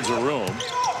kinds of room.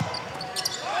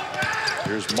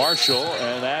 Here's Marshall,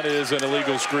 and that is an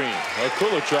illegal screen. Well,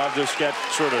 Kulichov just got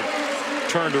sort of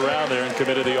turned around there and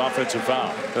committed the offensive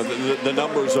foul. The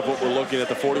numbers of what we're looking at,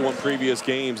 the 41 previous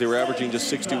games, they were averaging just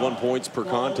 61 points per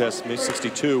contest, maybe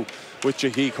 62 with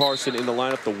Jahi Carson in the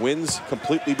lineup. The wins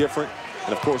completely different,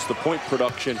 and of course the point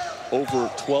production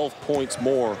over 12 points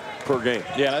more per game.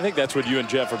 Yeah, and I think that's what you and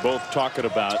Jeff are both talking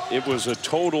about. It was a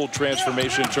total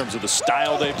transformation in terms of the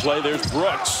style they play. There's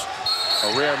Brooks,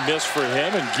 a rare miss for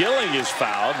him, and Gilling is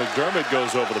fouled. McDermott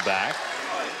goes over the back.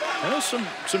 There's some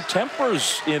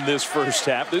tempers in this first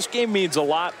half. This game means a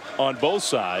lot on both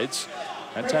sides.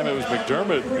 That time it was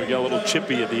McDermott who got a little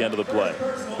chippy at the end of the play.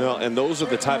 Well, and those are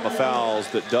the type of fouls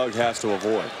that Doug has to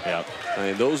avoid. Yeah. I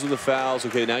mean, those are the fouls.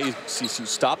 Okay, now you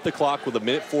stop the clock with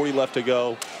 1:40 left to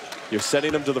go. You're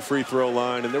setting them to the free throw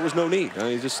line, and there was no need. I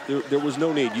mean, there was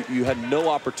no need. You had no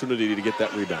opportunity to get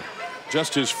that rebound.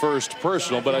 Just his first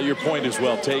personal, but your point is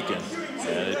well taken.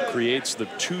 And it creates the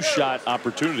two-shot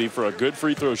opportunity for a good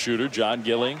free throw shooter, John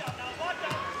Gilling.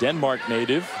 Denmark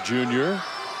native, junior.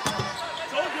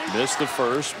 Missed the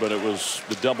first, but it was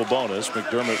the double bonus.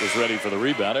 McDermott was ready for the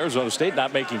rebound. Arizona State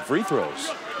not making free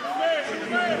throws.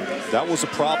 That was a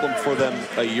problem for them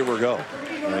a year ago.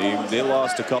 I mean, they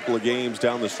lost a couple of games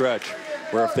down the stretch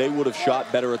where if they would have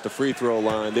shot better at the free throw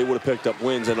line, they would have picked up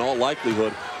wins and in all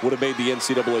likelihood would have made the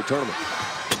NCAA tournament.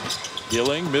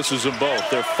 Gilling misses them both.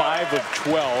 They're 5 of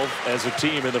 12 as a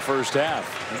team in the first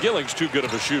half. And Gilling's too good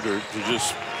of a shooter to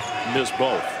just miss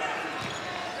both.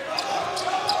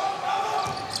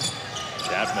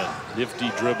 Chapman, nifty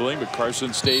dribbling, but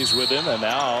Carson stays with him, and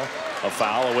now a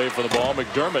foul away from the ball.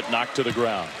 McDermott knocked to the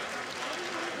ground.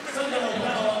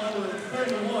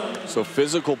 So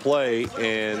physical play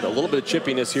and a little bit of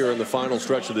chippiness here in the final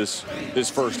stretch of this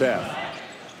first half.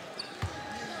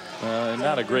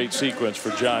 Not a great sequence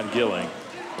for John Gilling,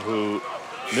 who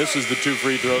misses the 2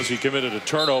 free throws. He committed a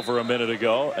turnover a minute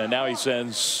ago, and now he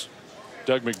sends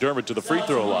Doug McDermott to the free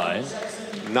throw line.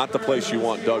 Not the place you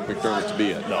want Doug McDermott to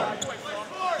be at. No.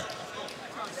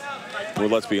 Well,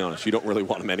 let's be honest. You don't really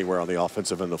want him anywhere on the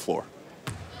offensive end of the floor.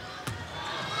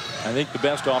 I think the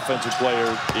best offensive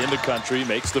player in the country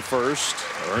makes the first,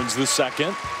 earns the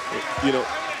second. You know,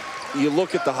 you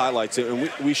look at the highlights, and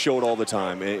we show it all the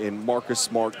time, and Marcus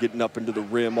Smart getting up into the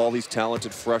rim, all these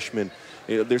talented freshmen.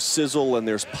 You know, there's sizzle and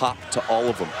there's pop to all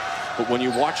of them. But when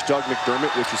you watch Doug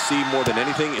McDermott, what you see more than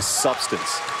anything is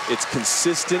substance. It's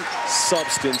consistent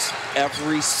substance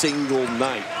every single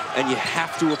night, and you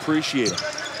have to appreciate it.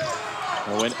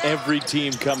 When every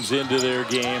team comes into their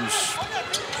games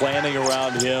planning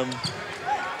around him,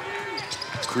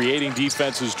 creating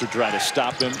defenses to try to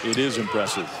stop him, it is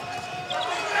impressive.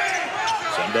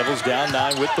 Sun Devils down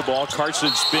 9 with the ball.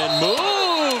 Carson spin move,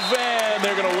 and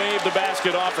they're going to wave the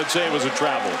basket off and say it was a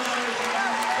travel.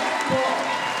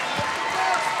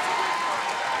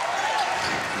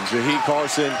 Jahi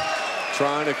Carson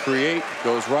trying to create,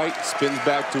 goes right, spins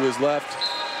back to his left,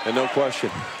 and no question.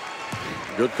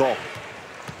 Good call.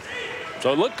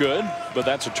 So it looked good, but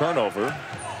that's a turnover.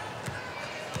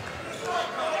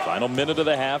 Final minute of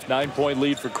the half, 9-point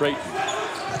lead for Creighton.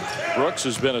 Brooks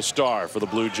has been a star for the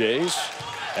Blue Jays,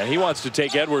 and he wants to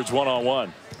take Edwards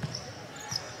one-on-one.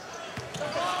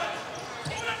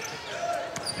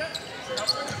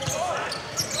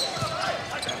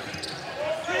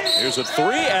 Here's a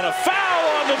 3 and a foul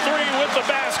on the 3 with the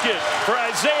basket for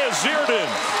Isaiah Zierden.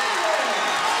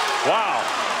 Wow.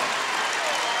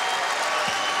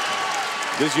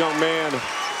 This young man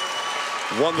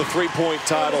won the three-point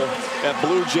title at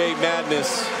Blue Jay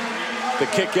Madness. The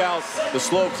kick out, the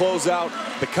slow closeout,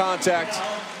 the contact,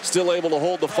 still able to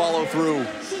hold the follow through.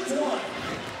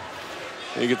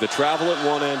 You get the travel at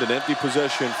one end, an empty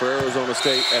possession for Arizona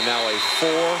State, and now a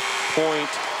 4-point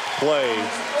play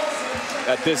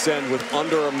at this end with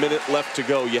under a minute left to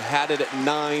go. You had it at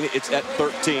 9, it's at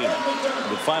 13.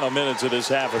 The final minutes of this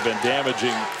half have been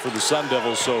damaging for the Sun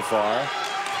Devils so far.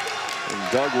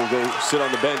 And Doug will go sit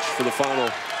on the bench for the final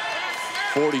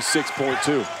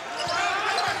 46.2.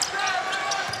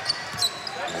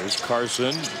 There's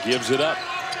Carson, gives it up.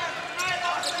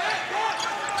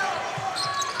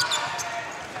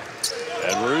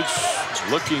 Edwards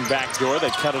looking back door. They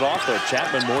cut it off, though.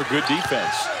 Chapman, more good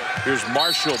defense. Here's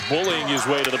Marshall bullying his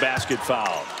way to the basket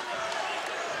foul.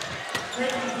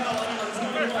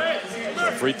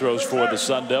 Free throws for the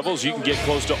Sun Devils. You can get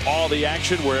close to all the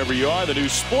action wherever you are. The new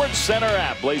Sports Center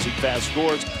app. Blazing fast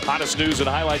scores, hottest news and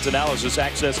highlights analysis.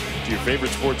 Access to your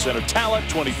favorite Sports Center talent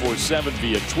 24/7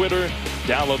 via Twitter.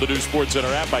 Download the new Sports Center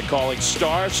app by calling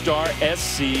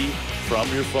 *SC from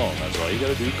your phone. That's all you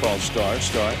got to do. Call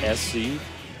 *SC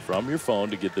from your phone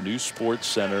to get the new Sports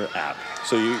Center app.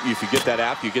 So if you get that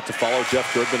app, you get to follow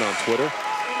Jeff Goodman on Twitter.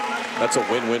 That's a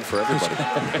win-win for everybody.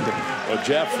 Well,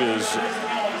 Jeff is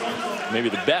maybe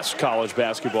the best college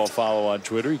basketball follow on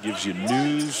Twitter. He gives you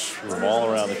news from all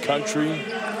around the country.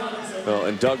 Well,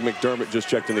 and Doug McDermott just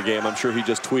checked in the game. I'm sure he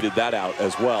just tweeted that out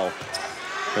as well.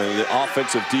 And the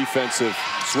offensive defensive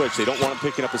switch. They don't want him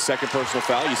picking up a second personal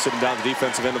foul. You sit him down the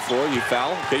defensive end of the floor, you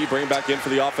foul, okay, you bring him back in for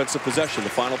the offensive possession, the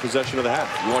final possession of the half.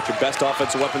 You want your best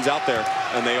offensive weapons out there,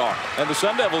 and they are. And the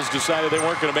Sun Devils decided they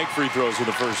weren't going to make free throws in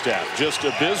the first half. Just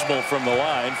abysmal from the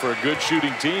line for a good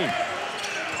shooting team.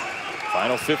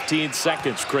 Final 15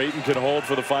 seconds. Creighton can hold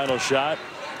for the final shot.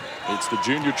 It's the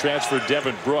junior transfer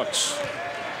Devin Brooks.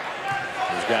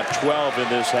 He's got 12 in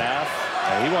this half.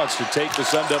 And he wants to take the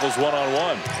Sun Devils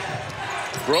one-on-one.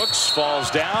 Brooks falls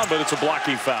down, but it's a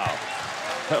blocking foul.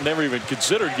 I've never even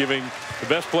considered giving the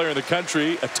best player in the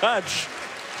country a touch.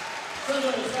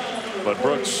 But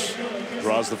Brooks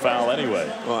draws the foul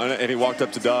anyway. Well, and he walked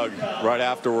up to Doug right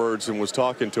afterwards and was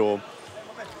talking to him.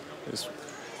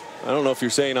 I don't know if you're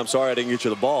saying I'm sorry I didn't get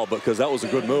you the ball, because that was a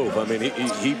good move. I mean,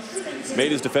 he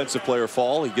made his defensive player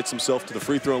fall. He gets himself to the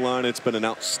free throw line. It's been an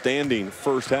outstanding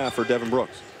first half for Devin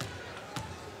Brooks.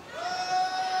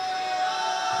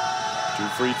 2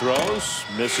 free throws,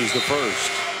 misses the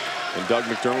first. And Doug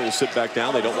McDermott will sit back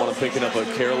down. They don't want him picking up a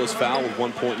careless foul with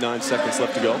 1.9 seconds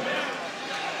left to go.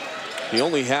 He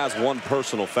only has 1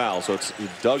 personal foul, so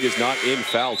Doug is not in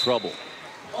foul trouble.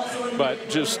 But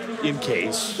just in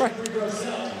case. Right.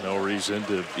 No reason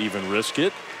to even risk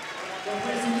it.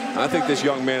 I think this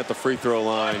young man at the free throw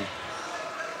line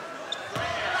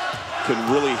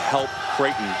can really help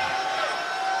Creighton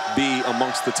be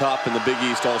amongst the top in the Big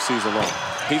East all season long.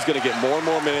 He's going to get more and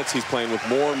more minutes. He's playing with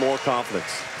more and more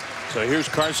confidence. So here's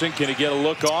Carson. Can he get a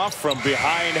look off from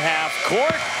behind half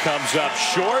court? Comes up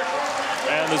short.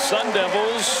 And the Sun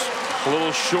Devils a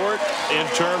little short in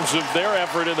terms of their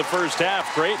effort in the first half.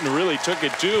 Creighton really took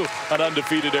it to an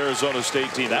undefeated Arizona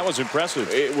State team. That was impressive.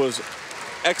 It was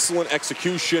excellent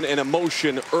execution and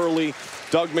emotion early.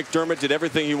 Doug McDermott did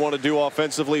everything he wanted to do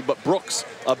offensively, but Brooks,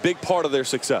 a big part of their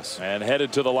success. And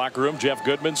headed to the locker room, Jeff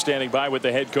Goodman standing by with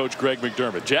the head coach, Greg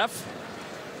McDermott. Jeff?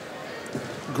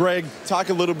 Greg, talk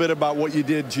a little bit about what you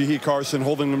did, Jahi Carson,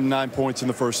 holding him 9 points in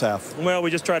the first half. Well,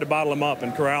 we just tried to bottle him up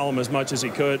and corral him as much as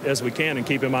we can and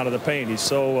keep him out of the paint. He's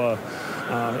so,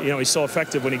 he's so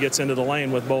effective when he gets into the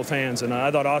lane with both hands. And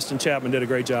I thought Austin Chapman did a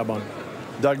great job on him.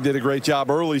 Doug did a great job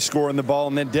early scoring the ball.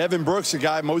 And then Devin Brooks, a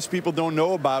guy most people don't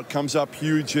know about, comes up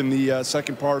huge in the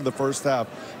second part of the first half.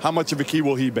 How much of a key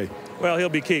will he be? Well, he'll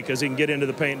be key because he can get into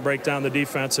the paint and break down the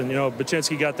defense. And,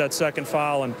 Baczynski got that second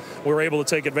foul, and we were able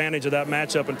to take advantage of that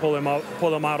matchup and pull him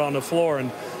out on the floor.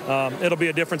 And it'll be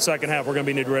a different second half. We're going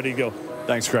to be ready to go.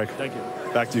 Thanks, Greg. Thank you.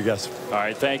 Back to you guys. All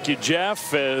right, thank you,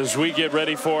 Jeff. As we get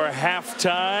ready for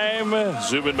halftime,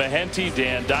 Zubin Mehenti,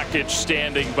 Dan Dockich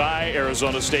standing by.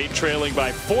 Arizona State trailing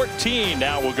by 14.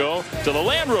 Now we'll go to the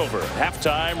Land Rover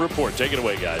halftime report. Take it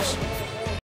away, guys.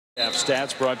 Half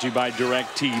stats brought to you by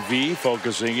DirecTV,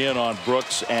 focusing in on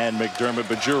Brooks and McDermott.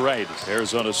 But you're right,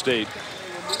 Arizona State,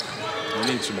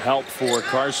 we need some help for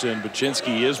Carson.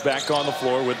 Baczynski is back on the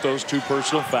floor with those 2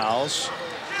 personal fouls.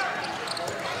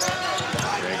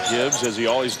 Gibbs, as he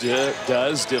always did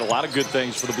a lot of good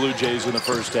things for the Blue Jays in the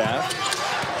first half.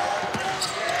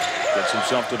 Gets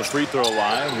himself to the free throw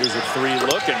line. Here's a 3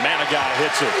 look, and Manigat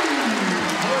hits it.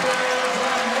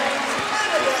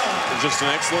 Just an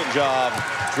excellent job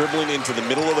dribbling into the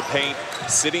middle of the paint,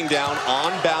 sitting down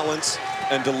on balance,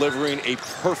 and delivering a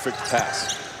perfect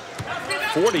pass.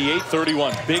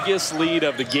 48-31, biggest lead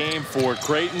of the game for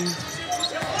Creighton.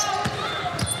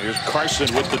 Here's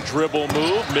Carson with the dribble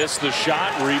move, missed the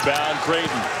shot, rebound Creighton.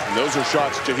 And those are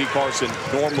shots Jahi Carson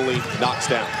normally knocks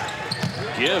down.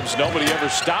 Gibbs, nobody ever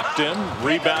stopped him.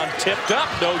 Rebound tipped up,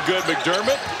 no good.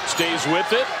 McDermott stays with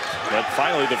it, but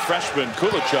finally the freshman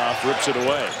Kulichov rips it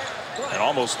away and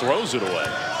almost throws it away.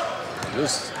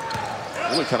 Just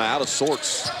really kind of out of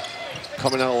sorts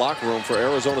coming out of the locker room for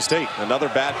Arizona State. Another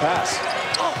bad pass.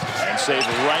 And saved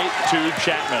right to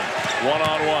Chapman.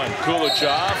 One-on-one.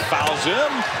 Kulichov fouls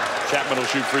him. Chapman will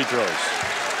shoot free throws.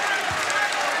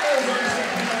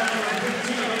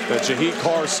 Jaheed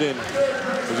Carson,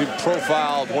 who's been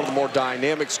profiled one of the more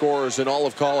dynamic scorers in all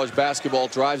of college basketball,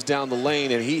 drives down the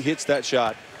lane, and he hits that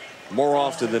shot more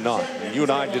often than not. And you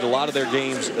and I did a lot of their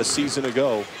games a season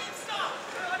ago.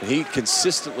 And he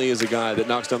consistently is a guy that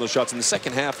knocks down those shots. In the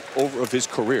second half of his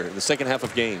career, in the second half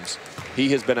of games, he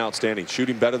has been outstanding,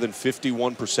 shooting better than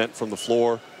 51% from the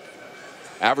floor,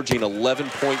 averaging 11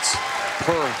 points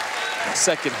per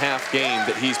second half game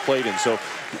that he's played in. So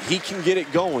he can get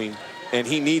it going, and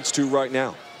he needs to right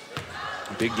now.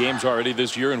 Big games already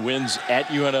this year, and wins at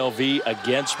UNLV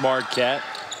against Marquette.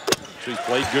 So he's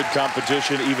played good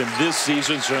competition even this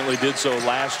season, certainly did so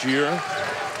last year.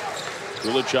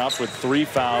 Bluejays with 3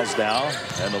 fouls now,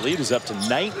 and the lead is up to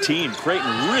 19.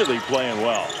 Creighton really playing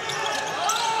well.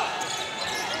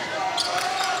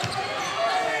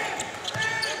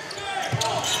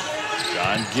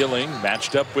 John Gilling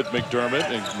matched up with McDermott,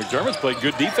 and McDermott's played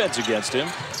good defense against him.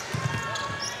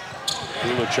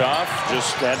 Bluejays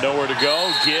just had nowhere to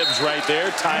go. Gibbs right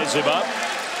there ties him up.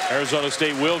 Arizona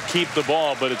State will keep the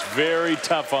ball, but it's very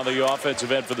tough on the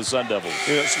offensive end for the Sun Devils.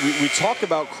 Yes, we talk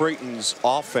about Creighton's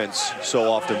offense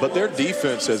so often, but their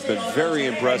defense has been very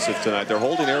impressive tonight. They're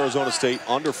holding Arizona State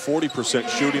under 40%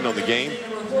 shooting on the game.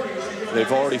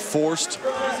 They've already forced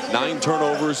 9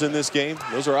 turnovers in this game.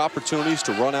 Those are opportunities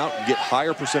to run out and get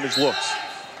higher percentage looks.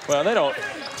 Well, they don't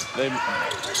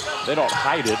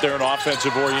hide it. They're an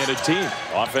offensive-oriented team.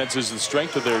 Offense is the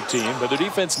strength of their team, but their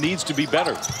defense needs to be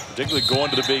better, particularly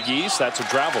going to the Big East. That's a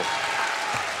travel.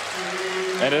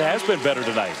 And it has been better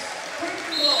tonight.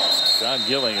 John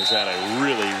Gilling has had a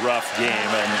really rough game,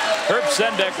 and Herb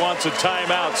Sendek wants a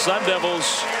timeout. Sun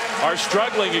Devils are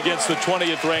struggling against the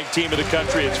 20th ranked team in the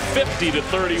country. It's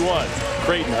 50-31.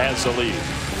 Creighton has the lead.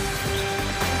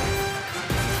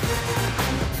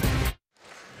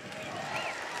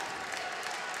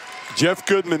 Jeff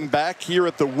Goodman back here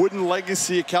at the Wooden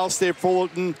Legacy at Cal State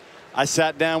Fullerton. I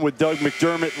sat down with Doug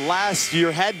McDermott last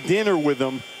year, had dinner with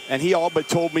him, and he all but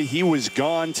told me he was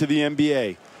gone to the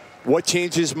NBA. What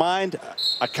changed his mind?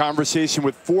 A conversation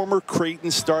with former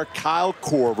Creighton star Kyle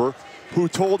Korver, who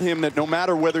told him that no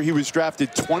matter whether he was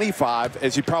drafted 25,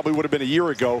 as he probably would have been a year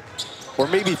ago, or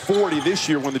maybe 40 this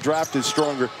year when the draft is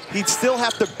stronger, he'd still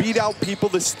have to beat out people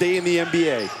to stay in the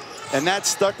NBA. And that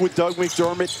stuck with Doug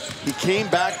McDermott. He came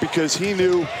back because he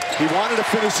knew he wanted to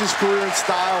finish his career in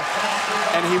style,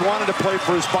 and he wanted to play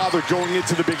for his father going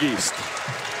into the Big East.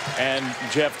 And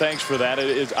Jeff, thanks for that.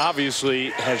 It obviously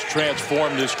has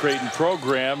transformed this Creighton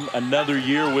program. Another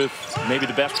year with maybe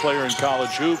the best player in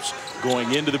college hoops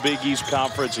going into the Big East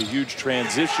Conference. A huge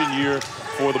transition year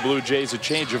for the Blue Jays. A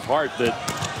change of heart that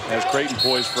has Creighton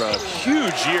poised for a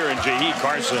huge year in Jaheed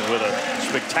Carson with a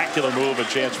spectacular move, a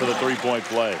chance for the three-point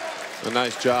play. A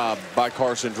nice job by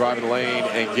Carson driving the lane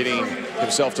and getting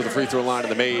himself to the free throw line in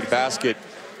the made basket.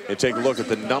 And take a look at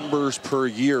the numbers per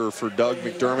year for Doug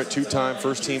McDermott, 2-time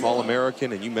first-team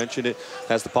All-American, and you mentioned it,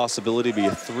 has the possibility to be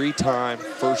a 3-time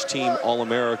first-team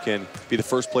All-American, be the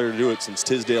first player to do it since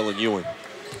Tisdale and Ewing.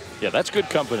 Yeah, that's good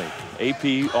company.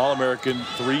 AP All-American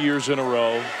 3 years in a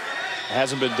row.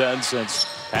 Hasn't been done since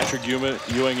Patrick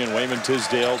Ewing and Wayman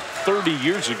Tisdale 30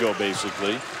 years ago,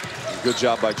 basically. Good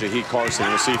job by Jaheed Carson.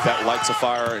 We'll see if that lights a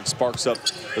fire and sparks up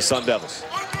the Sun Devils.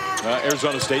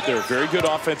 Arizona State, they're a very good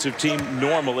offensive team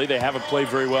normally. They haven't played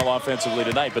very well offensively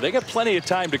tonight, but they got plenty of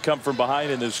time to come from behind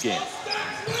in this game.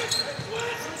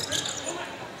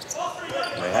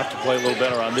 They have to play a little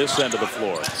better on this end of the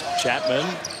floor. Chapman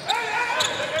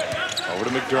over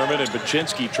to McDermott, and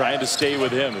Baczynski trying to stay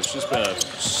with him. It's just been a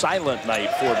silent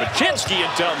night for Baczynski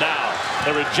until now.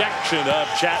 The rejection of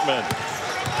Chapman.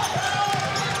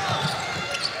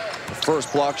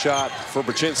 First block shot for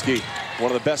Baczynski,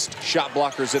 one of the best shot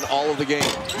blockers in all of the game.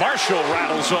 Marshall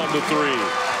rattles home the 3.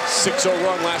 6-0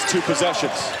 run last 2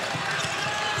 possessions.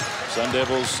 Sun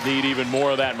Devils need even more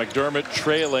of that. McDermott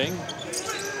trailing.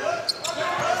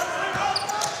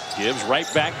 Gives right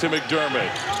back to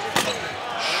McDermott.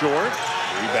 Short.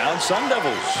 Rebound Sun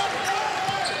Devils.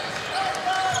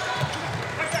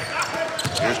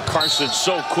 Here's Carson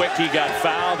so quick he got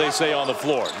fouled. They say on the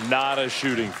floor. Not a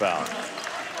shooting foul.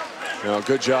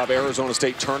 Good job, Arizona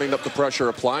State, turning up the pressure,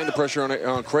 applying the pressure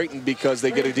on Creighton because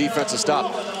they get a defensive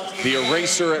stop. The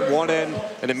eraser at one end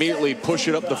and immediately push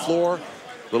it up the floor.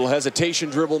 Little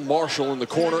hesitation dribble. Marshall in the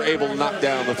corner, able to knock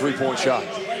down the 3-point shot.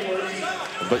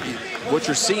 But what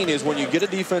you're seeing is when you get a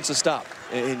defensive stop,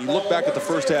 and you look back at the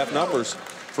first half numbers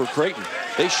for Creighton,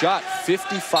 they shot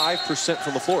 55%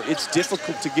 from the floor. It's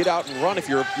difficult to get out and run if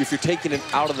you're taking it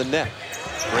out of the net.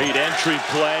 Great entry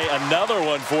play. Another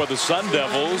one for the Sun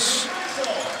Devils.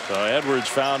 So Edwards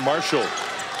found Marshall.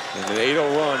 And an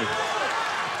 8-0 run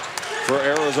for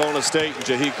Arizona State.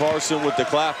 Jahi Carson with the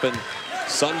clap, and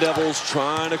Sun Devils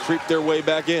trying to creep their way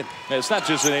back in. And it's not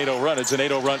just an 8-0 run, it's an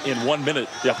 8-0 run in 1 minute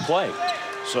of play.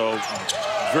 So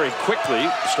very quickly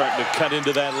starting to cut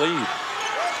into that lead.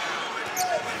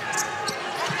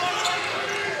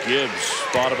 Gibbs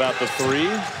thought about the three.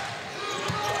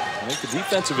 I think the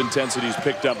defensive intensity's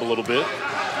picked up a little bit.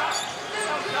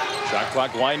 Shot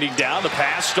clock winding down. The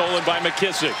pass stolen by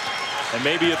McKissick. And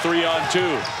maybe a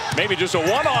 3-on-2. Maybe just a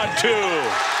 1-on-2.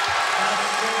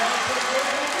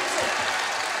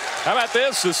 How about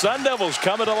this? The Sun Devils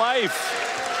coming to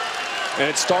life. And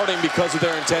it's starting because of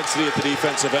their intensity at the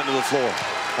defensive end of the floor.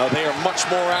 They are much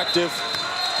more active.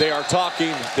 They are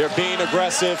talking. They're being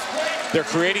aggressive. They're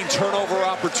creating turnover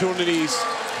opportunities.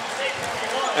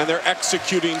 And they're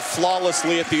executing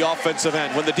flawlessly at the offensive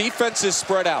end. When the defense is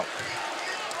spread out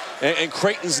and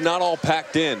Creighton's not all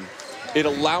packed in, it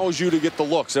allows you to get the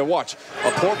looks. Now watch,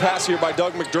 a poor pass here by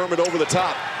Doug McDermott over the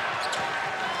top.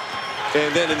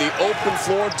 And then in the open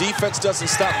floor, defense doesn't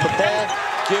stop the ball.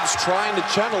 Gibbs trying to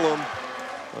channel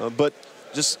him, but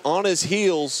just on his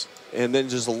heels, and then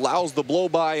just allows the blow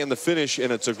by and the finish,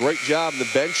 and it's a great job. The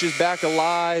bench is back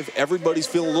alive. Everybody's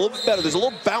feeling a little bit better. There's a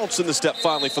little bounce in the step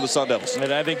finally for the Sun Devils.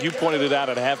 And I think you pointed it out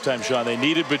at halftime, Sean. They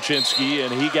needed Baczynski,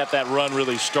 and he got that run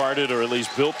really started, or at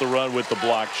least built the run with the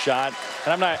blocked shot.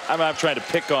 And I'm not trying to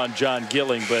pick on John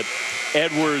Gilling, but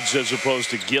Edwards as opposed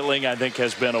to Gilling, I think,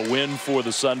 has been a win for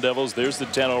the Sun Devils. There's the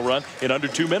 10-0 run in under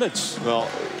 2 minutes. Well,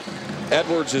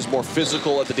 Edwards is more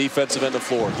physical at the defensive end of the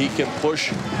floor. He can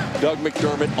push Doug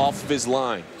McDermott off of his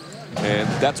line. And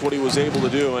that's what he was able to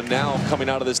do. And now coming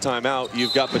out of this timeout,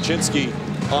 you've got Baczynski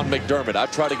on McDermott. I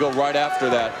try to go right after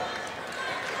that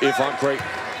if I'm Creighton.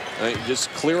 Just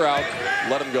clear out,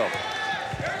 let him go.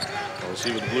 We'll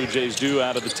see what the Blue Jays do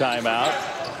out of the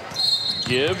timeout.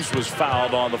 Gibbs was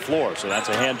fouled on the floor, so that's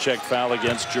a hand check foul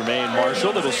against Jermaine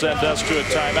Marshall. That'll send us to a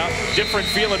timeout. Different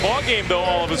feeling ball game, though,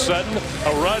 all of a sudden.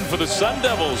 A run for the Sun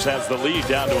Devils has the lead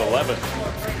down to 11.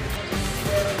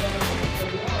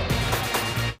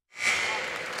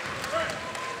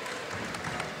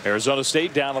 Arizona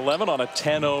State down 11 on a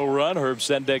 10-0 run. Herb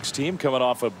Sendek's team coming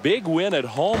off a big win at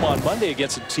home on Monday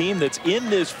against a team that's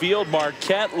in this field.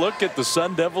 Marquette, look at the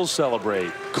Sun Devils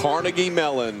celebrate. Carnegie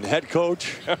Mellon head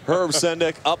coach Herb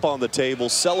Sendek up on the table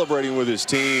celebrating with his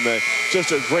team.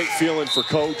 Just a great feeling for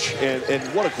coach, and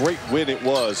what a great win it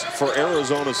was for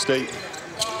Arizona State.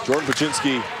 Jordan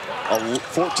Baczynski,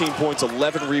 14 points,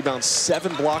 11 rebounds,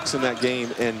 7 blocks in that game,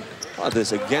 and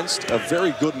this against a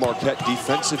very good Marquette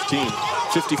defensive team.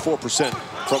 54%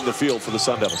 from the field for the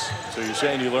Sun Devils. So you're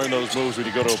saying you learn those moves when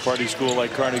you go to a party school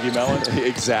like Carnegie Mellon?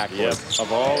 Exactly. Yep.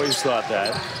 I've always thought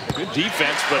that. Good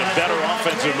defense, but a better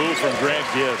offensive move from Grant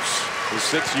Gibbs. His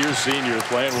 6-year senior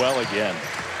playing well again.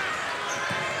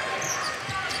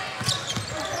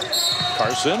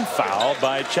 Carson fouled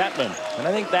by Chapman. And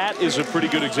I think that is a pretty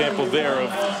good example there of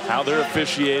how they're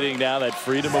officiating now, that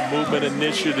freedom of movement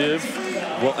initiative.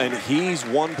 Well, and he's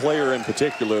one player in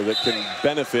particular that can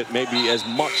benefit maybe as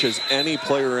much as any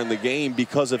player in the game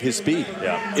because of his speed.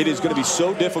 Yeah. It is going to be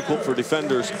so difficult for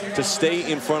defenders to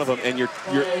stay in front of him, and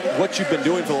what you've been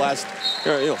doing for the last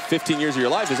 15 years of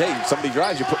your life is, hey, somebody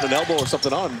drives, you're putting an elbow or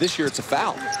something on him. This year it's a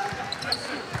foul.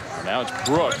 Now it's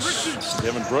Brooks.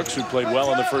 Devin Brooks, who played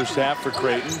well in the first half for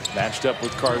Creighton, matched up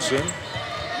with Carson.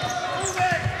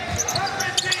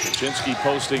 Baczynski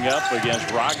posting up against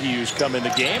Raggi, who's come in the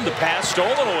game. The pass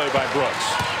stolen away by Brooks.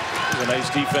 A nice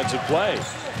defensive play.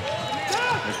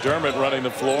 McDermott running the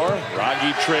floor.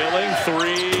 Raggi trailing.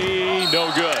 3,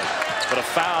 no good. But a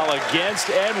foul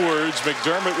against Edwards.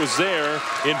 McDermott was there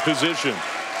in position.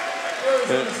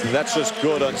 That's just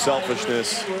good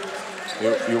unselfishness.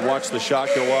 You watch the shot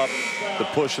go up, the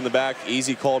push in the back,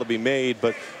 easy call to be made,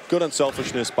 but good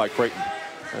unselfishness by Creighton.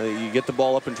 You get the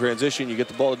ball up in transition, you get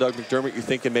the ball to Doug McDermott, you're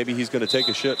thinking maybe he's going to take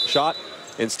a shot.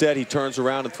 Instead, he turns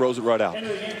around and throws it right out.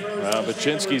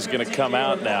 Baczynski's going to come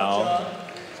out now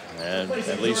and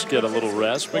at least get a little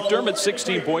rest. McDermott,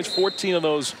 16 points, 14 of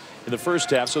those in the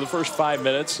first half, so the first 5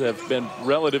 minutes have been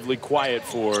relatively quiet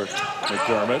for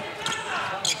McDermott.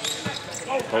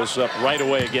 Posts up right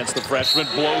away against the freshman,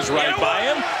 blows right by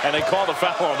him, and they call the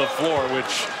foul on the floor,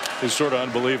 which is sort of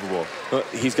unbelievable.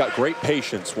 He's got great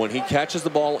patience. When he catches the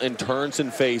ball and turns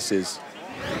and faces,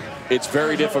 it's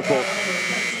very difficult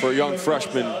for a young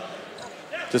freshman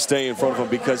to stay in front of him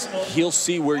because he'll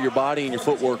see where your body and your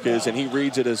footwork is, and he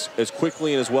reads it as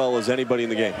quickly and as well as anybody in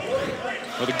the game.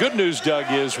 Well, the good news,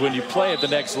 Doug, is when you play at the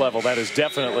next level, that is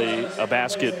definitely a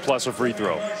basket plus a free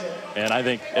throw. And I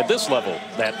think at this level,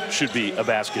 that should be a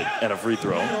basket and a free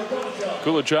throw.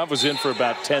 Kulichov was in for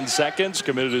about 10 seconds,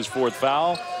 committed his 4th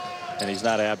foul. and he's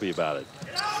not happy about it.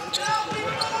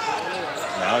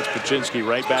 Now it's Paczynski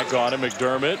right back on him.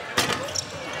 McDermott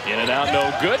in and out,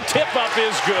 no good. Tip up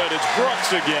is good. It's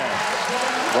Brooks again.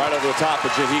 Right over the top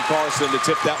of Jahi Carson to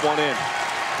tip that one in.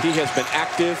 He has been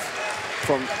active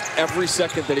from every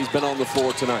second that he's been on the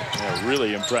floor tonight. Yeah,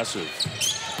 really impressive.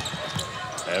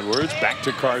 Edwards back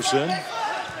to Carson.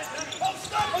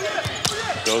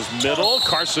 Goes middle.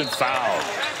 Carson fouled.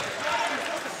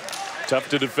 Tough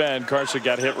to defend. Carson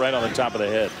got hit right on the top of the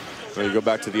head. Well, you go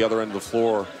back to the other end of the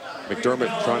floor.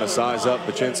 McDermott trying to size up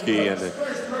Paczynski, and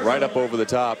right up over the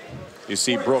top, you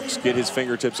see Brooks get his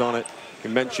fingertips on it. You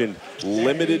mentioned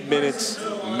limited minutes,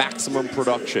 maximum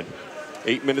production.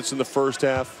 8 minutes in the first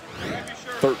half,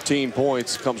 13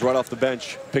 points, comes right off the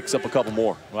bench, picks up a couple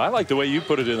more. Well, I like the way you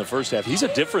put it in the first half. He's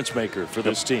a difference maker for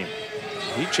this team.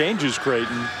 He changes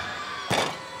Creighton.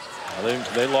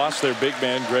 They lost their big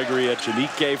man, Gregory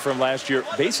Echenike, from last year.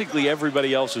 Basically,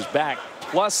 everybody else is back,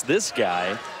 plus this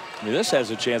guy. I mean, this has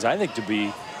a chance, I think, to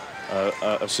be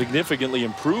a significantly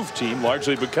improved team,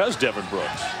 largely because Devin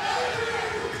Brooks.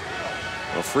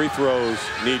 Well, free throws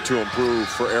need to improve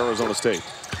for Arizona State.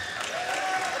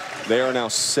 They are now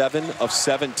 7 of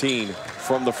 17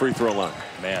 from the free throw line.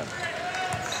 Man,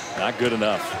 not good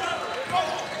enough.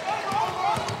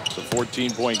 It's a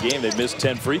 14-point game. They missed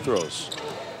 10 free throws.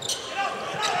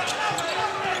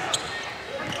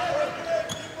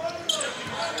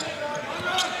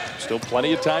 Still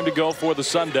plenty of time to go for the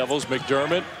Sun Devils.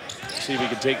 McDermott, see if he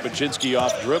can take Paczynski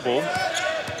off dribble.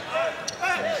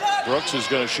 Brooks is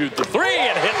going to shoot the three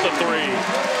and hit the three.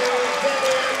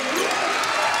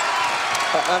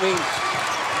 I mean,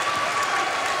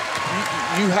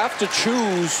 you have to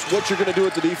choose what you're going to do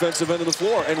at the defensive end of the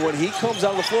floor. And when he comes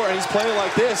out of the floor and he's playing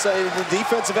like this, the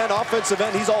defensive end, offensive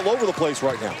end, he's all over the place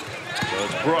right now. So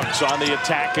it's Brooks on the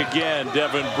attack again.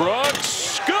 Devin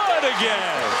Brooks, good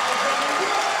again.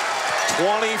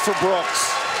 20 for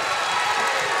Brooks,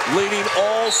 leading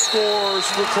all scorers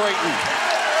for Creighton.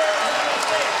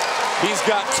 He's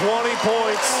got 20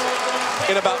 points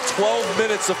in about 12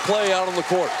 minutes of play out on the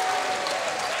court.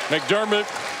 McDermott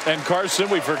and Carson,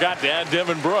 we forgot to add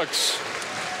Devin Brooks.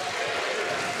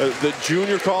 The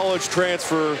junior college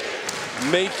transfer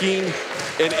making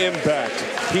an impact.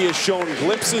 He has shown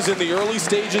glimpses in the early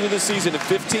stages of the season. In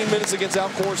 15 minutes against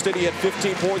Alcorn State, he had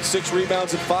 15 points, 6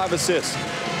 rebounds, and 5 assists.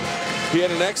 He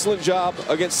had an excellent job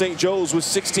against St. Joe's with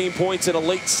 16 points and a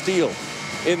late steal.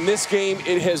 In this game,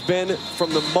 it has been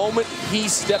from the moment he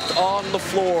stepped on the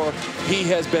floor, he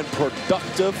has been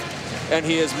productive, and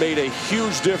he has made a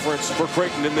huge difference for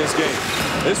Creighton in this game.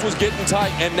 This was getting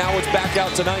tight, and now it's back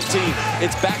out to 19.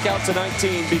 It's back out to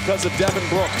 19 because of Devin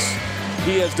Brooks.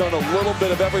 He has done a little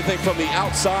bit of everything from the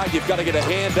outside. You've got to get a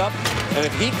hand up. And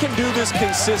if he can do this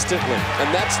consistently,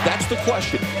 and that's the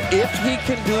question, if he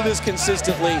can do this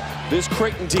consistently, this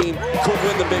Creighton team could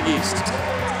win the Big East.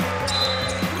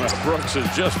 Well, Brooks has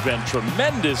just been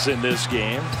tremendous in this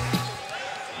game.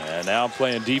 And now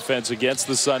playing defense against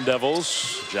the Sun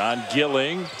Devils. John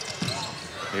Gilling.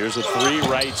 Here's a three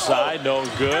right side, no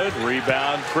good.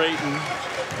 Rebound, Creighton.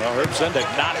 Well, Herb Sendek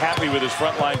not happy with his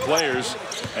frontline players,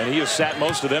 and he has sat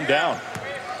most of them down.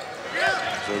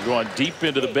 So going deep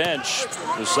into the bench,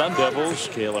 the Sun Devils.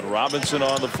 Kalen Robinson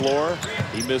on the floor.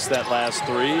 He missed that last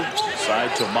three.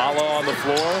 Side Tomala on the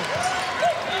floor.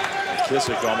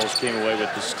 Kissick almost came away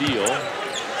with the steal.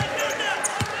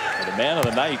 And the man of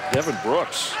the night, Devin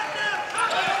Brooks.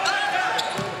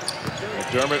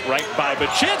 McDermott right by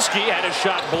Paczynski, had his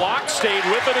shot blocked, stayed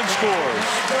with it, and scores.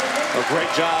 A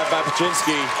great job by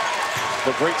Paczynski,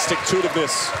 but great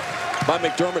stick-to-itiveness by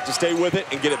McDermott to stay with it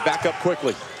and get it back up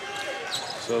quickly.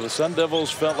 So the Sun Devils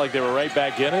felt like they were right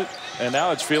back in it, and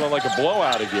now it's feeling like a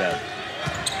blowout again.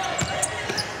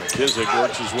 Kissick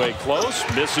works his way close,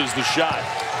 misses the shot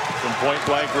from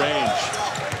point-blank range.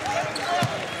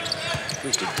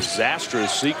 Just a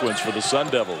disastrous sequence for the Sun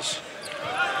Devils.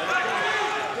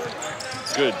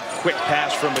 Good quick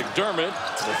pass from McDermott.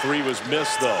 The three was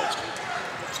missed, though.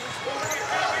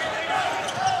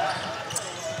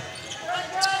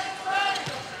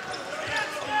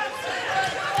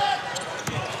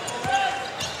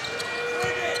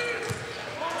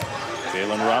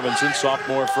 Kalen Robinson,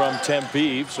 sophomore from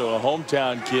Tempe, so a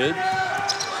hometown kid.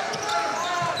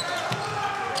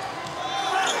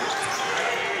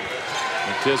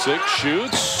 McKissick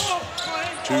shoots.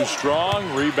 Too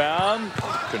strong. Rebound.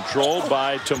 Controlled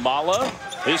by Tomala.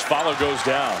 His follow goes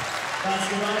down.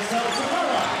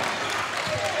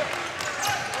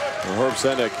 Well, Herb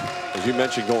Sendek, as you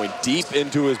mentioned, going deep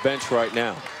into his bench right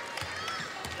now.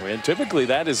 And typically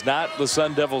that is not the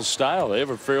Sun Devils style. They have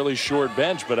a fairly short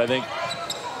bench, but I think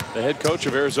The head coach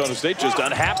of Arizona State just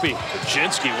unhappy.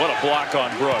 Baczynski, what a block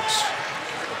on Brooks.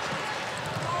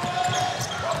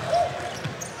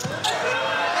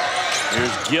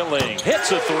 Here's Gilling,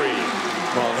 hits a three.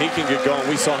 Well, he can get going.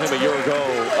 We saw him a year ago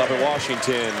up in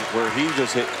Washington where he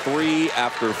just hit three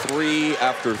after three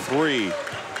after three.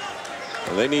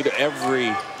 Well, they need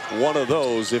every one of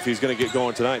those if he's going to get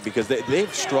going tonight, because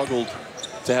they've struggled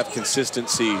to have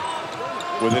consistency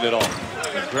within it all.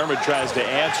 McDermott tries to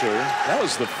answer. That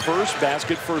was the first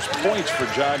basket, first points for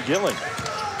John Gilling.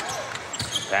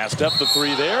 Passed up the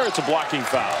three there. It's a blocking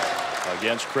foul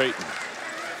against Creighton.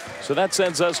 So that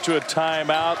sends us to a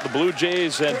timeout. The Blue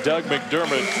Jays and Doug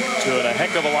McDermott doing a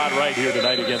heck of a lot right here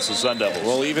tonight against the Sun Devils.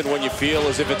 Well, even when you feel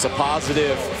as if it's a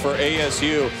positive for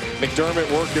ASU,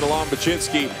 McDermott working along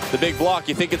Baczynski, the big block,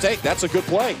 you think it's, hey, that's a good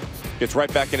play. Gets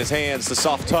right back in his hands, the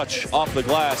soft touch off the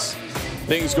glass.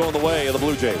 Things going the way of the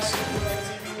Blue Jays.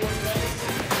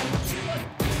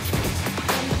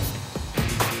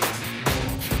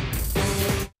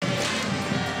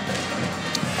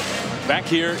 Back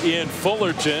here in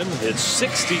Fullerton, it's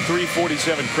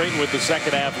 63-47 Creighton with the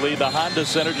second half lead. The Honda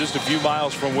Center just a few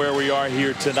miles from where we are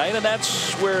here tonight, and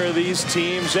that's where these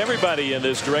teams, everybody in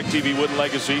this DirecTV Wooden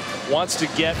Legacy, wants to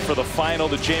get for the final,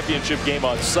 the championship game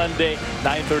on Sunday,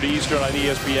 9:30 Eastern on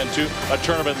ESPN2. A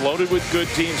tournament loaded with good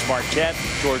teams. Marquette,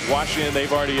 George Washington,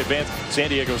 they've already advanced. San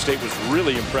Diego State was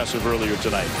really impressive earlier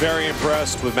tonight. Very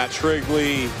impressed with Matt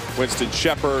Shrigley, Winston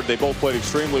Shepard. They both played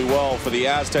extremely well for the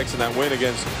Aztecs in that win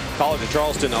against College of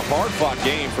Charleston. A hard-fought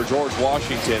game for George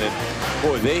Washington, and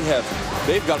boy,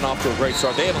 they've gotten off to a great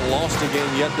start. They haven't lost a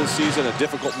game yet this season. A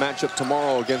difficult matchup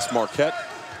tomorrow against Marquette.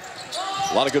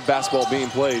 A lot of good basketball being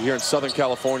played here in Southern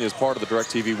California as part of the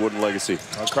DirecTV Wooden Legacy.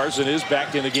 Well, Carson is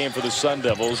back in the game for the Sun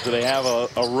Devils. Do they have a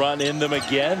run in them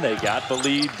again? They got the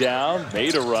lead down,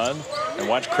 made a run, and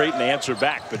watch Creighton answer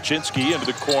back. Baczynski into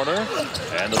the corner,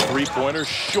 and the three-pointer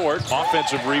short.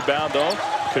 Offensive rebound, though,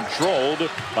 controlled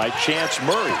by Chance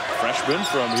Murray, freshman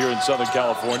from here in Southern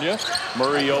California.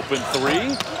 Murray open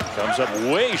three, comes up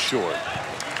way short.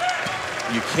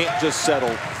 You can't just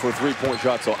settle for three-point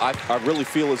shots. So I really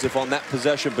feel as if on that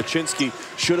possession, Baczynski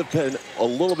should have been a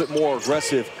little bit more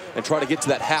aggressive and try to get to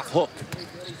that half hook.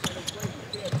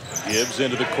 Gibbs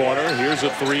into the corner. Here's a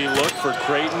three look for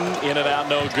Creighton. In and out,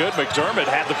 no good. McDermott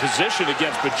had the position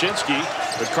against Baczynski,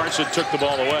 but Carson took the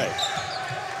ball away.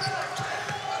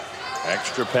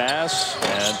 Extra pass,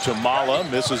 and Tamala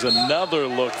misses another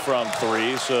look from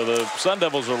three. So the Sun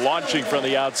Devils are launching from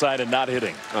the outside and not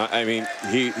hitting. I mean,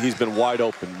 he's been wide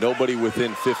open. Nobody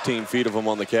within 15 feet of him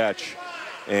on the catch.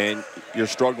 And you're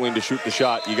struggling to shoot the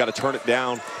shot. You got to turn it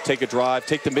down, take a drive,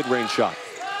 take the mid-range shot.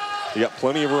 You got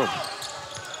plenty of room.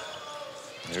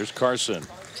 There's Carson,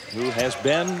 who has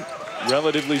been,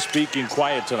 relatively speaking,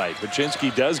 quiet tonight.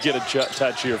 Baczynski does get a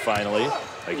touch here finally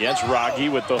against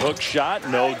Raggi with the hook shot.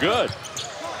 No good.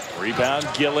 Rebound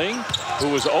Gilling, who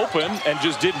was open and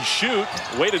just didn't shoot.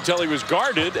 Waited till he was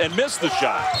guarded and missed the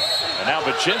shot. And now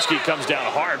Baczynski comes down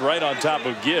hard right on top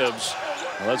of Gibbs.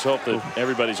 Well, let's hope that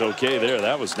everybody's okay there.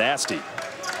 That was nasty.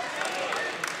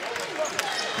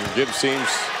 Gibbs seems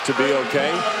to be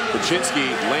okay. Baczynski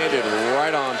landed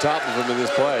right on top of him in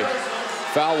this play.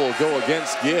 Foul will go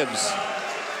against Gibbs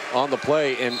on the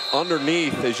play, and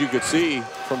underneath, as you could see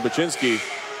from Baczynski,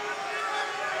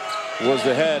 was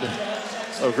the head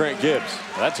of Grant Gibbs.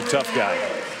 That's a tough guy.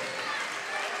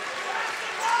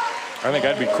 I think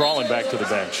I'd be crawling back to the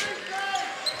bench.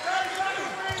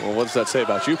 Well, what does that say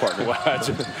about you, partner?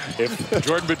 If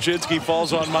Jordan Baczynski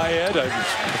falls on my head, it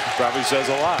probably says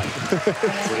a lot.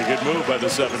 Pretty good move by the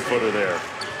 7-footer there.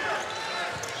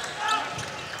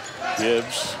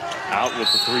 Gibbs out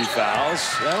with the 3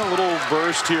 fouls. And a little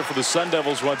burst here for the Sun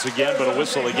Devils once again, but a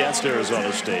whistle against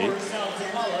Arizona State.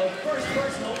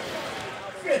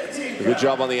 A good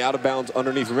job on the out of bounds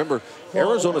underneath. Remember,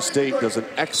 Arizona State does an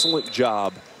excellent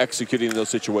job executing in those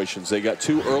situations. They got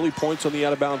 2 early points on the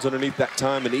out of bounds underneath that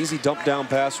time. An easy dump down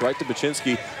pass right to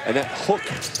Baczynski, and that hook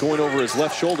going over his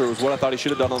left shoulder was what I thought he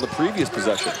should have done on the previous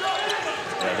possession.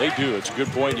 Yeah, they do. It's a good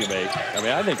point you make. I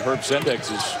mean, I think Herb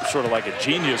Sendex is sort of like a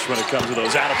genius when it comes to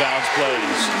those out of bounds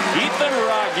plays. Ethan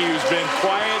Raggi, who's been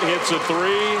quiet, hits a 3.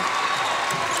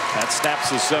 That snaps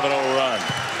the 7-0 run.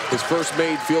 His first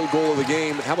made field goal of the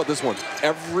game. How about this one?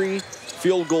 Every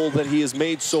field goal that he has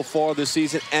made so far this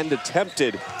season and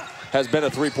attempted has been a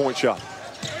 3-point shot.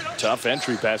 Tough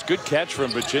entry pass. Good catch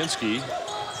from Baczynski.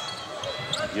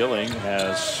 Gilling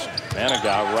has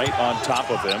Manigat right on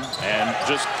top of him and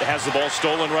just has the ball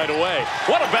stolen right away.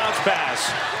 What a bounce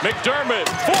pass. McDermott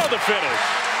for the finish.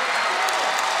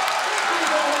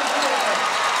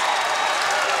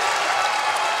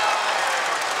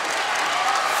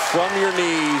 from your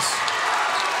knees.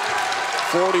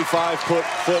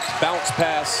 45-foot bounce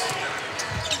pass.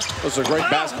 That was a great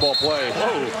basketball play.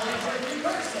 Whoa.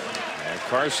 And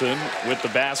Carson with the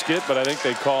basket, but I think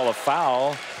they call a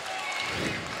foul.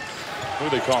 Who are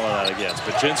they calling that against?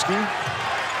 Baczynski?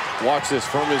 Watch this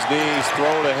from his knees,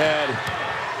 throw it ahead.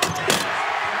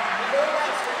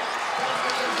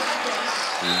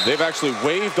 They've actually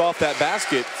waved off that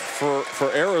basket for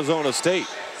Arizona State.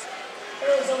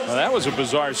 Well, that was a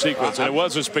bizarre sequence, and it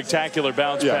was a spectacular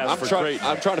bounce pass for Creighton.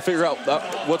 I'm trying to figure out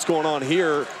what's going on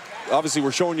here. Obviously,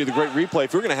 we're showing you the great replay.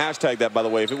 If we're going to hashtag that, by the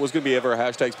way, if it was going to be ever a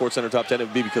hashtag SportsCenter Top 10, it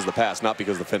would be because of the pass, not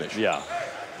because of the finish. Yeah.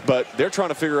 But they're trying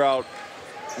to figure out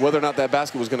whether or not that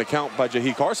basket was going to count by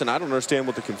Jahi Carson. I don't understand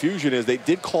what the confusion is. They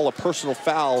did call a personal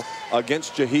foul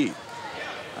against Jahi.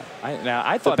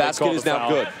 I thought the basket is now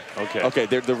good. Okay. Okay.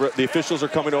 The officials are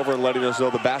coming over and letting us know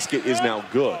the basket is now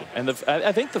good. And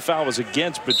I think the foul was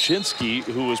against Baczynski,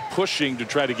 who was pushing to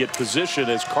try to get position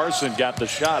as Carson got the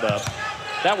shot up.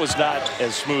 That was not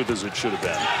as smooth as it should have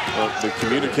been. Well, the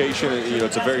communication,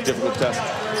 it's a very difficult test.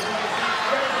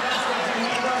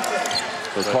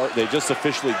 They just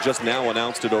officially just now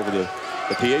announced it over the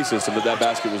PA system that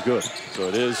basket was good. So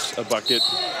it is a bucket.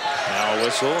 Now a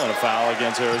whistle and a foul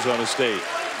against Arizona State.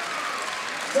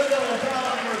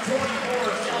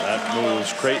 That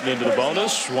moves Creighton into the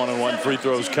bonus. 1-on-1 free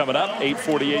throws coming up.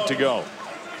 8:48 to go.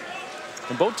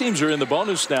 And both teams are in the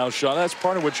bonus now, Sean. That's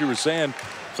part of what you were saying.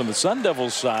 From the Sun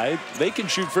Devils side, they can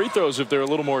shoot free throws if they're a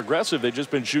little more aggressive. They've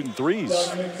just been shooting threes.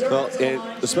 Well, and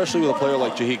especially with a player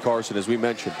like Jahi Carson, as we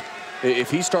mentioned.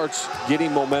 If he starts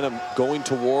getting momentum going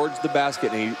towards the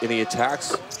basket and he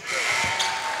attacks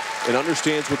and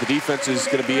understands what the defense is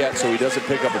going to be at so he doesn't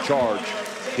pick up a charge,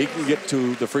 he can get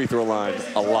to the free throw line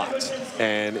a lot.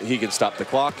 And he can stop the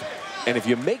clock. And if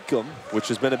you make them, which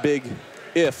has been a big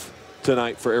if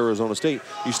tonight for Arizona State,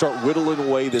 you start whittling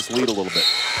away this lead a little bit.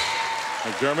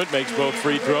 McDermott makes both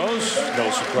free throws. No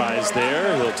surprise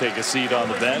there. He'll take a seat on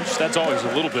the bench. That's always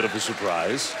a little bit of a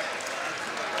surprise.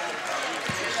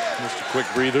 Just a quick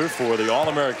breather for the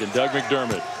All-American Doug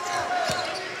McDermott,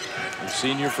 a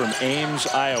senior from Ames,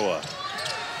 Iowa.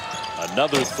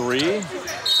 Another three.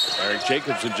 Eric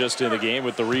Jacobson just in the game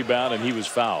with the rebound, and he was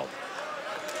fouled.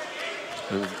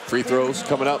 And free throws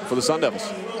coming up for the Sun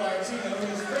Devils.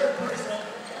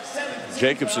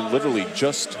 Jacobson literally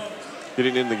just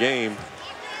getting in the game,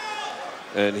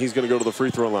 and he's going to go to the free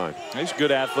throw line. He's a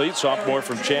good athlete, sophomore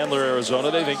from Chandler,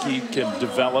 Arizona. They think he can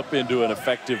develop into an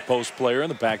effective post player in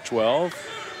the Pac-12.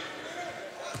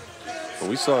 Well,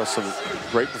 we saw some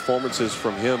great performances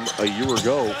from him a year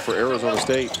ago for Arizona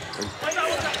State.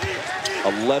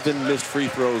 11 missed free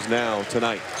throws now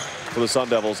tonight for the Sun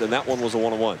Devils, and that one was a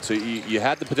 1-on-1. So you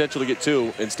had the potential to get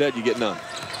two. Instead, you get none.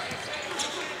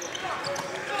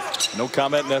 No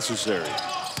comment necessary.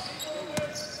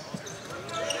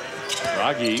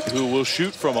 Raggi, who will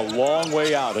shoot from a long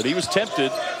way out, and he was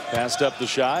tempted, passed up the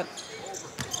shot.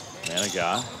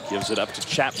 Manigat gives it up to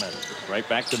Chapman. Right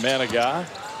back to Manigat.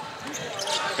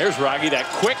 Here's Raggi, that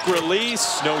quick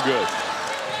release, no good.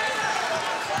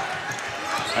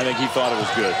 I think he thought it was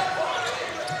good.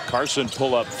 Carson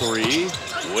pull up three,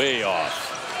 way off.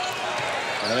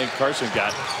 I think Carson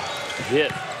got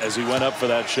hit as he went up for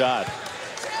that shot.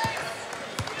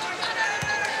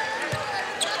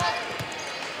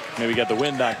 Maybe got the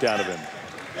wind knocked out of him.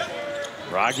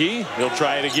 Raggi, he'll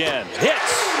try it again.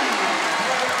 Hits!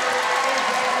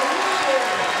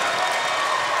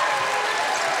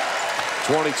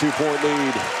 .22-point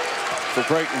lead for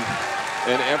Creighton,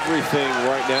 and everything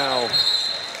right now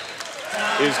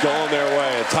is going their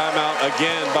way. A timeout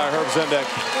again by Herb Zendek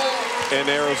in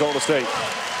Arizona State.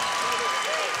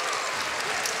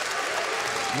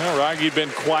 Well, Raggi been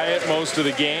quiet most of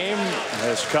the game,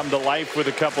 has come to life with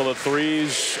a couple of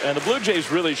threes, and the Blue Jays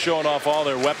really showing off all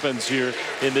their weapons here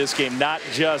in this game, not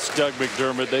just Doug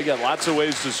McDermott. They got lots of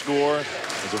ways to score.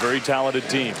 It's a very talented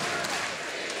team.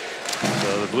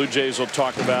 So the Blue Jays will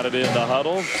talk about it in the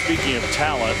huddle. Speaking of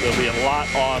talent, there'll be a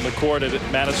lot on the court at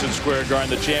Madison Square Garden,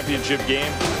 the championship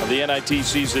game of the NIT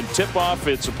season tip-off.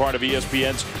 It's a part of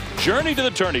ESPN's Journey to the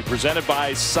Tourney, presented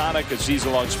by Sonic, a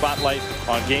season-long spotlight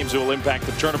on games that will impact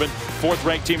the tournament.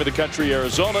 Fourth-ranked team of the country,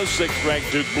 Arizona.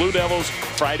 Sixth-ranked Duke Blue Devils.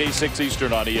 Friday, 6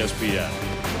 Eastern on ESPN.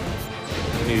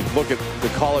 You look at the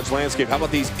college landscape. How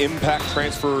about these impact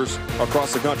transfers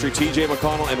across the country? TJ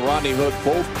McConnell and Rodney Hood,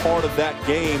 both part of that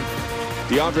game.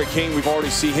 DeAndre King, we've already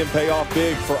seen him pay off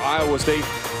big for Iowa State.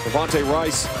 Devontae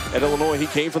Rice at Illinois, he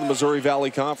came from the Missouri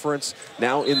Valley Conference.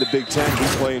 Now in the Big Ten,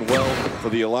 he's playing well for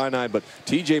the Illini. But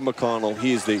TJ McConnell,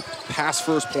 he is the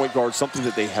pass-first point guard, something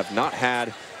that they have not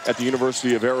had at the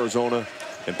University of Arizona.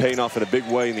 and paying off in a big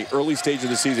way in the early stage of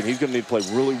the season. He's going to need to play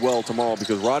really well tomorrow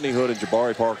because Rodney Hood and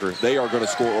Jabari Parker, they are going to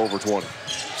score over 20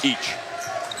 each.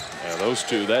 Yeah, those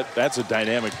two, that's a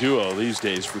dynamic duo these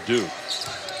days for Duke.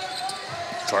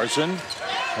 Carson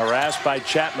harassed by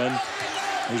Chapman,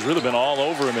 who's really been all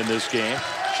over him in this game.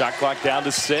 Shot clock down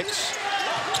to 6.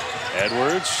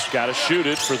 Edwards got to shoot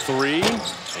it for 3.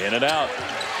 In and out.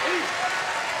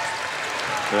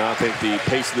 And I think the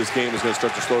pace of this game is going to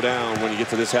start to slow down when you get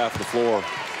to this half of the floor.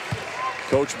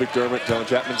 Coach McDermott telling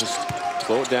Chapman just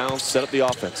slow it down, set up the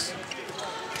offense.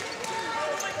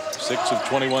 6 of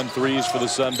 21 threes for the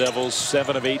Sun Devils,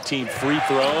 7 of 18 free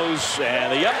throws,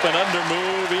 and the up and under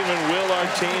move. Even Will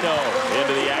Artino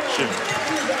into the action.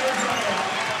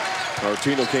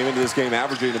 Artino came into this game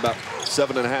averaging about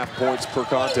 7.5 points per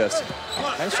contest.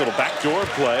 Nice little backdoor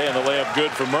play, and the layup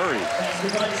good for Murray.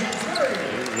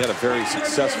 He had a very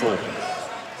successful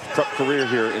career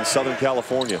here in Southern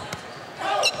California.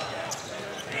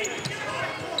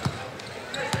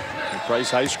 And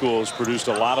Price High School has produced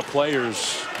a lot of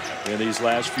players in these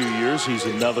last few years. He's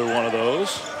another one of those.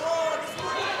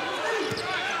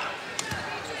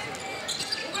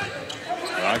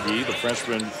 Raggi, the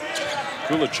freshman,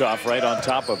 Kulichov right on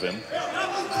top of him.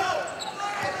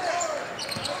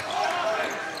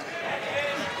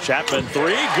 Chapman 3,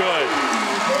 good.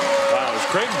 Wow, is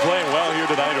Creighton playing well here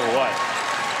tonight or what?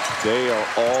 They are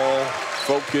all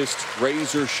focused,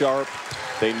 razor sharp.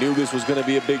 They knew this was going to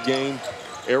be a big game.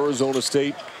 Arizona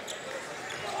State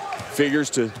figures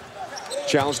to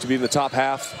challenge to be in the top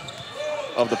half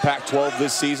of the Pac-12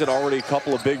 this season. Already a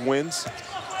couple of big wins,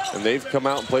 and they've come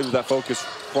out and played with that focus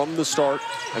from the start,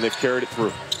 and they've carried it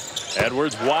through.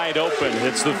 Edwards wide open,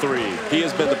 hits the 3. He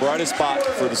has been the brightest spot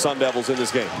for the Sun Devils in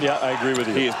this game. Yeah, I agree with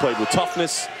you. He has played with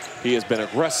toughness. He has been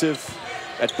aggressive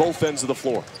at both ends of the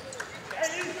floor.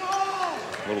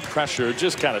 A little pressure,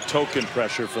 just kind of token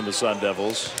pressure from the Sun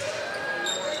Devils.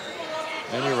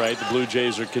 And you're right, the Blue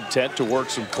Jays are content to work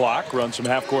some clock, run some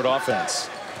half-court offense.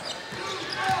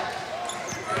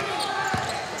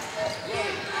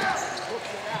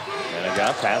 And I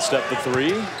got passed up the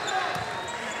 3.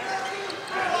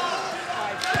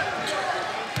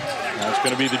 That's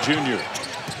going to be the junior,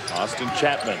 Austin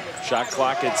Chapman. Shot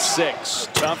clock at 6.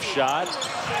 Tough shot.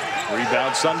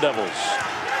 Rebound Sun Devils.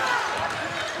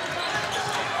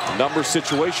 Number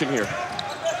situation here.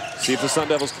 See if the Sun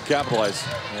Devils can capitalize.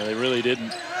 Yeah, they really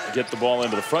didn't get the ball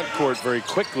into the front court very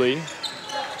quickly.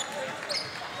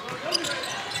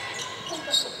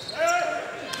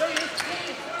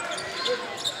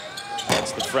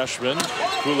 That's the freshman,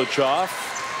 Kulichov.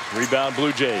 Rebound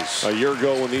Blue Jays. A year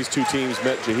ago when these two teams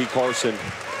met, Jahi Carson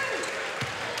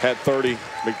had 30.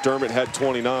 McDermott had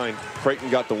 29. Creighton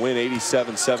got the win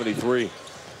 87-73.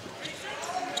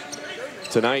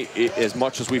 Tonight, as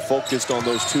much as we focused on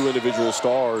those two individual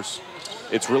stars,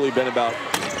 it's really been about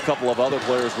a couple of other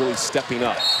players really stepping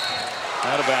up.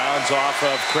 Out of bounds off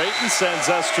of Creighton, sends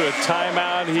us to a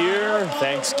timeout here.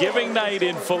 Thanksgiving night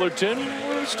in Fullerton.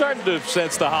 We're starting to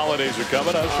sense the holidays are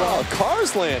coming. Oh,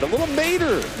 Cars Land, a little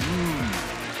Mater.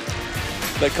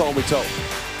 They call me Toe.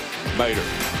 Mater.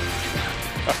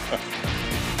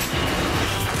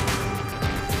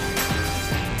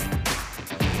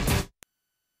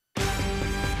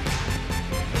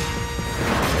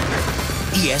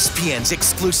 ESPN's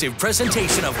exclusive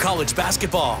presentation of college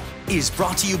basketball is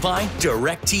brought to you by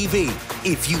DirecTV.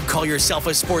 If you call yourself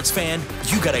a sports fan,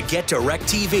 you gotta get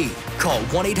DirecTV. Call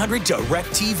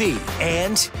 1-800-DirecTV.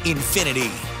 And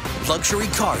Infinity, luxury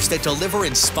cars that deliver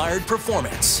inspired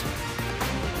performance.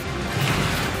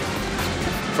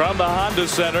 From the Honda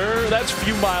Center, that's a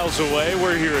few miles away.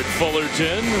 We're here at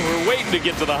Fullerton. We're waiting to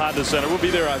get to the Honda Center. We'll be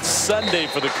there on Sunday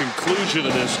for the conclusion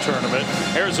of this tournament.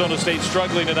 Arizona State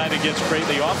struggling tonight against Creighton.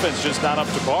 The offense just not up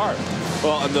to par.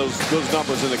 Well, and those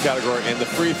numbers in the category, and the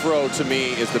free throw to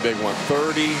me is the big one.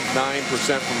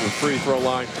 39% from the free throw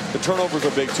line. The turnovers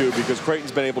are big too because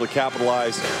Creighton's been able to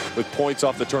capitalize with points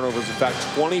off the turnovers. In fact,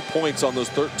 20 points on those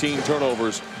 13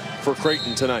 turnovers for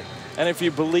Creighton tonight. And if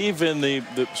you believe in the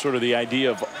sort of the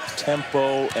idea of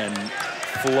tempo and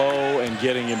flow and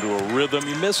getting into a rhythm,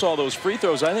 you miss all those free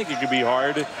throws. I think it could be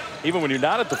hard, even when you're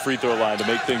not at the free throw line, to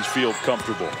make things feel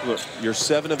comfortable. Look, you're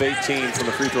 7 of 18 from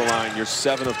the free throw line. You're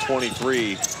 7 of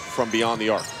 23 from beyond the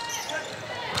arc.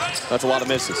 That's a lot of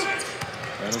misses.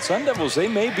 And the Sun Devils, they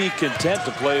may be content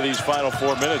to play these final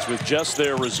 4 minutes with just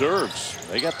their reserves.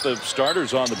 They got the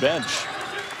starters on the bench.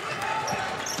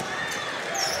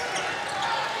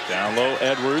 Down low,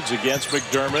 Edwards against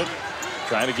McDermott.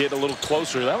 Trying to get a little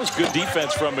closer. That was good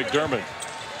defense from McDermott.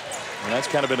 And that's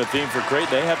kind of been a theme for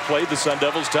Creighton. They have played the Sun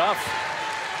Devils tough.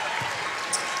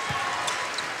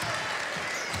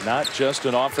 not just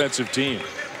an offensive team.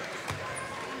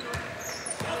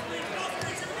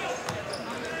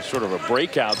 Sort of a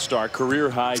breakout star, career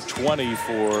high 20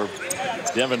 for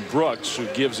Devin Brooks, who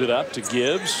gives it up to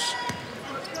Gibbs.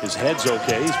 His head's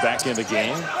okay. He's back in the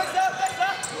game.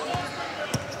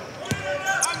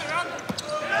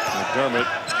 McDermott,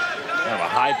 kind of a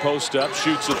high post up,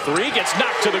 shoots a three, gets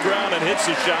knocked to the ground and hits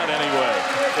the shot anyway.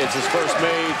 It's his first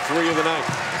made three of the night.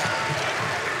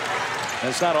 And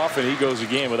it's not often he goes a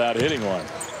game without hitting one.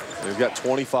 They've got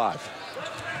 25.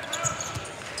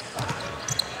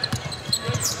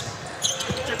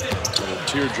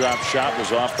 Teardrop shot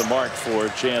was off the mark for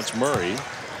Chance Murray.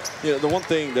 You know, the one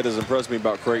thing that has impressed me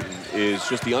about Creighton is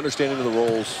just the understanding of the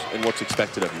roles and what's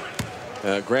expected of you.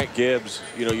 Grant Gibbs,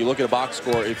 you know, you look at a box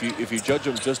score. If you judge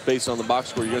him just based on the box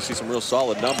score, you're going to see some real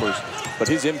solid numbers. But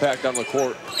his impact on the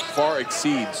court far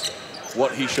exceeds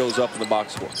what he shows up in the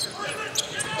box score.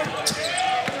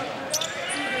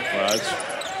 Well, it's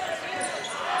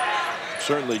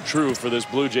certainly true for this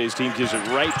Blue Jays team. Gives it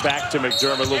right back to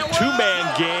McDermott. A little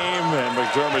two-man game, and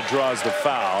McDermott draws the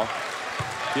foul.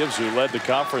 Gibbs, who led the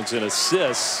conference in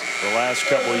assists the last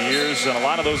couple of years, and a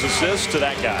lot of those assists to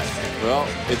that guy. Well,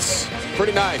 it's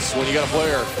pretty nice when you got a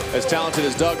player as talented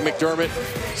as Doug McDermott.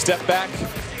 Step back,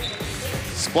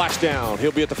 splash down.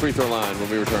 He'll be at the free throw line when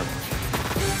we return.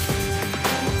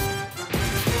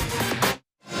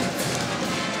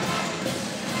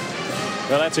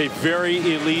 Well, that's a very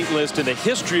elite list in the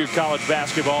history of college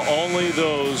basketball. Only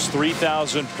those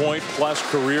 3,000-point-plus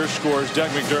career scores.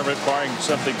 Doug McDermott, barring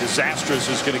something disastrous,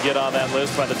 is going to get on that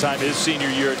list by the time his senior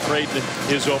year at Creighton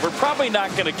is over. Probably not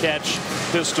going to catch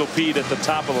Pistol Pete at the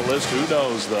top of the list. Who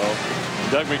knows, though?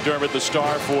 Doug McDermott, the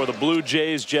star for the Blue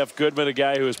Jays. Jeff Goodman, a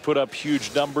guy who has put up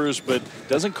huge numbers, but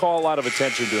doesn't call a lot of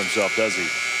attention to himself, does he?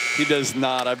 He does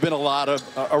not. I've been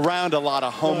around a lot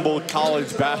of humble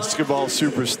college basketball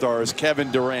superstars.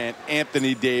 Kevin Durant,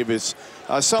 Anthony Davis,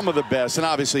 some of the best. And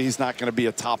obviously he's not going to be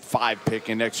a top 5 pick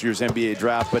in next year's NBA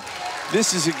draft. But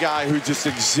this is a guy who just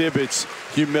exhibits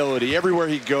humility. Everywhere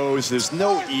he goes, there's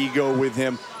no ego with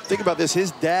him. Think about this.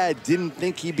 His dad didn't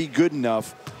think he'd be good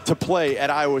enough to play at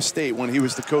Iowa State when he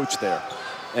was the coach there.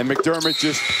 And McDermott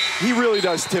he really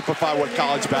does typify what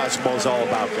college basketball is all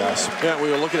about, guys. Yeah,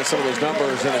 we were looking at some of those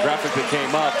numbers in the graphic that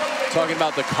came up, talking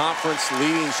about the conference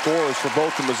leading scorers for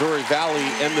both the Missouri Valley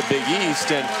and the Big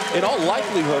East. And in all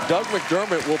likelihood, Doug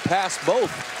McDermott will pass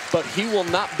both, but he will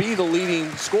not be the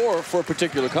leading scorer for a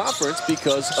particular conference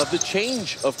because of the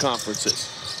change of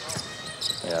conferences.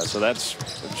 Yeah, so that's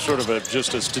sort of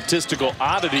just a statistical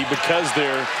oddity because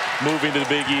they're moving to the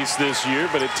Big East this year,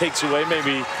 but it takes away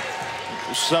maybe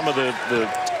some of the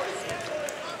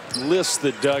lists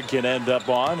that Doug can end up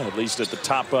on, at least at the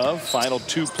top of. Final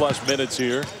 2+ minutes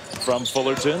here from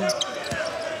Fullerton.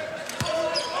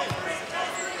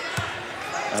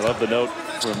 I love the note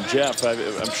from Jeff.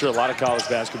 I'm sure a lot of college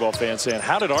basketball fans saying,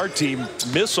 how did our team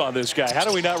miss on this guy? How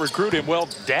do we not recruit him? Well,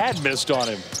 Dad missed on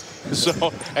him. So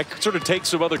that sort of takes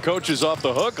some other coaches off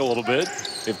the hook a little bit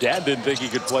if Dad didn't think he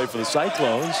could play for the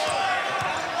Cyclones.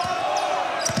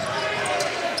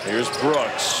 Here's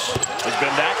Brooks. It's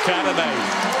been that kind of night.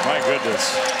 My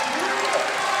goodness.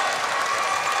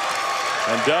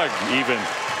 And Doug even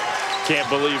can't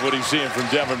believe what he's seeing from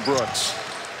Devin Brooks.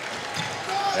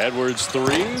 Edwards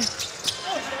 3.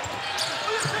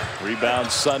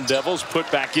 Rebound Sun Devils.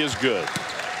 Putback is good.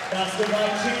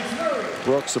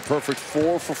 Brooks a perfect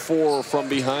 4 for 4 from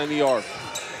behind the arc.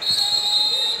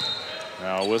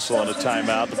 Now a whistle and a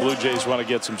timeout. The Blue Jays want to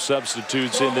get some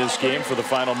substitutes in this game for the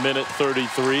final minute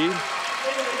 33.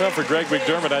 Well, for Greg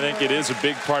McDermott, I think it is a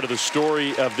big part of the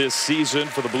story of this season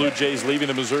for the Blue Jays leaving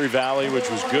the Missouri Valley, which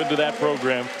was good to that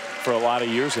program for a lot of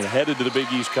years, and headed to the Big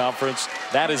East Conference.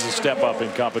 That is a step up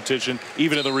in competition,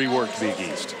 even in the reworked Big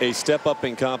East. A step up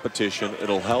in competition.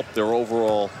 It'll help their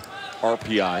overall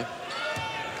RPI.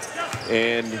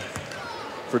 And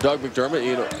for Doug McDermott,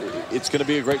 you know, it's going to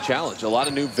be a great challenge. A lot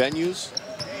of new venues,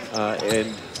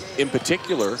 and in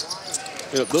particular,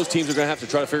 you know, those teams are going to have to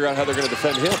try to figure out how they're going to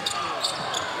defend him.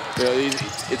 You know,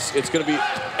 it's going to be,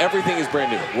 everything is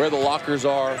brand new. Where the lockers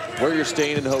are, where you're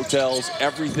staying in hotels,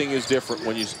 everything is different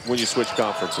when you switch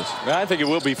conferences. I think it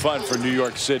will be fun for New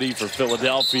York City, for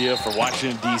Philadelphia, for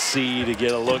Washington, D.C. to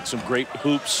get a look. Some great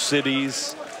hoops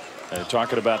cities.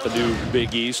 Talking about the new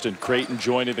Big East and Creighton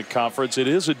joining the conference. It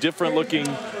is a different looking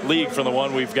league from the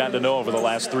one we've gotten to know over the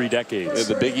last 3 decades.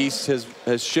 The Big East has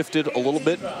shifted a little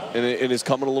bit and is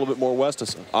coming a little bit more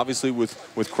west, obviously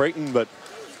with Creighton. But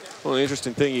well, the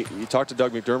interesting thing, you talk to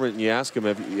Doug McDermott and you ask him,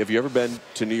 have you ever been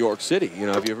to New York City? You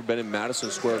know, have you ever been in Madison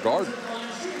Square Garden?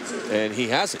 And he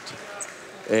hasn't.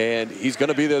 And he's going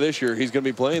to be there this year. He's going to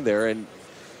be playing there. And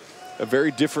a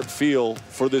very different feel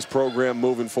for this program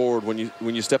moving forward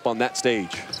when you step on that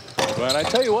stage. Well, and I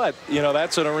tell you what, you know,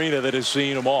 that's an arena that has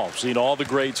seen them all. Seen all the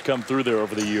greats come through there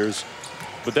over the years.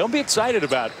 But they'll be excited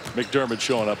about McDermott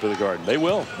showing up to the Garden. They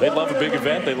will. They love a big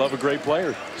event. They love a great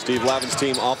player. Steve Lavin's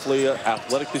team awfully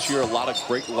athletic this year. A lot of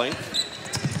great length.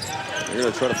 They're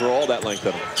going to try to throw all that length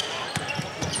at them.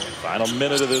 Final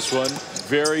minute of this one.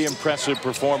 Very impressive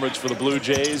performance for the Blue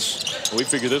Jays. We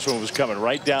figured this one was coming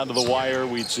right down to the wire.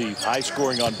 We'd see high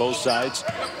scoring on both sides.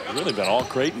 It's really been all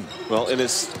Creighton. Well, in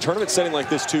this tournament setting like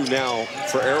this too now,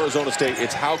 for Arizona State,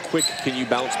 it's how quick can you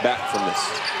bounce back from this?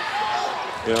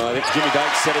 You know, I think Jimmy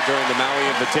Dykes said it during the Maui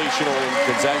Invitational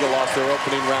when Gonzaga lost their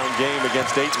opening round game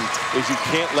against Dayton, is you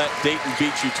can't let Dayton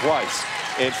beat you twice.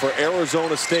 And for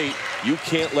Arizona State, you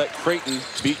can't let Creighton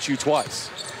beat you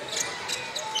twice.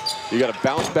 You got to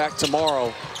bounce back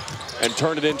tomorrow and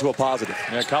turn it into a positive.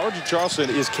 Yeah, College of Charleston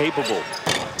is capable.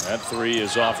 That three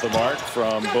is off the mark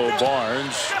from Bo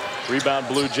Barnes. Rebound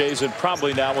Blue Jays, and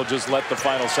probably now we'll just let the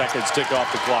final seconds tick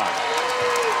off the clock.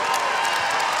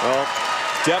 Well,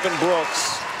 Devin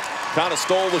Brooks kind of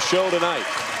stole the show tonight.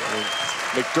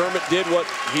 McDermott did what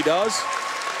he does.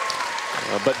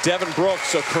 But Devin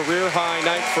Brooks, a career-high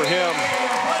night for him,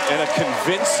 and a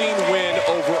convincing win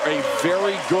over a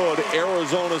very good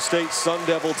Arizona State Sun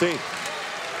Devil team.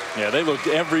 Yeah, they looked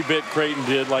every bit Creighton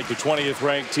did like the 20th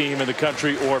ranked team in the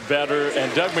country or better.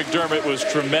 And Doug McDermott was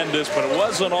tremendous, but it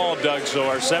wasn't all Doug. So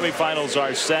our semifinals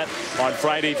are set on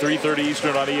Friday, 3:30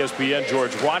 Eastern on ESPN.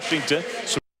 George Washington.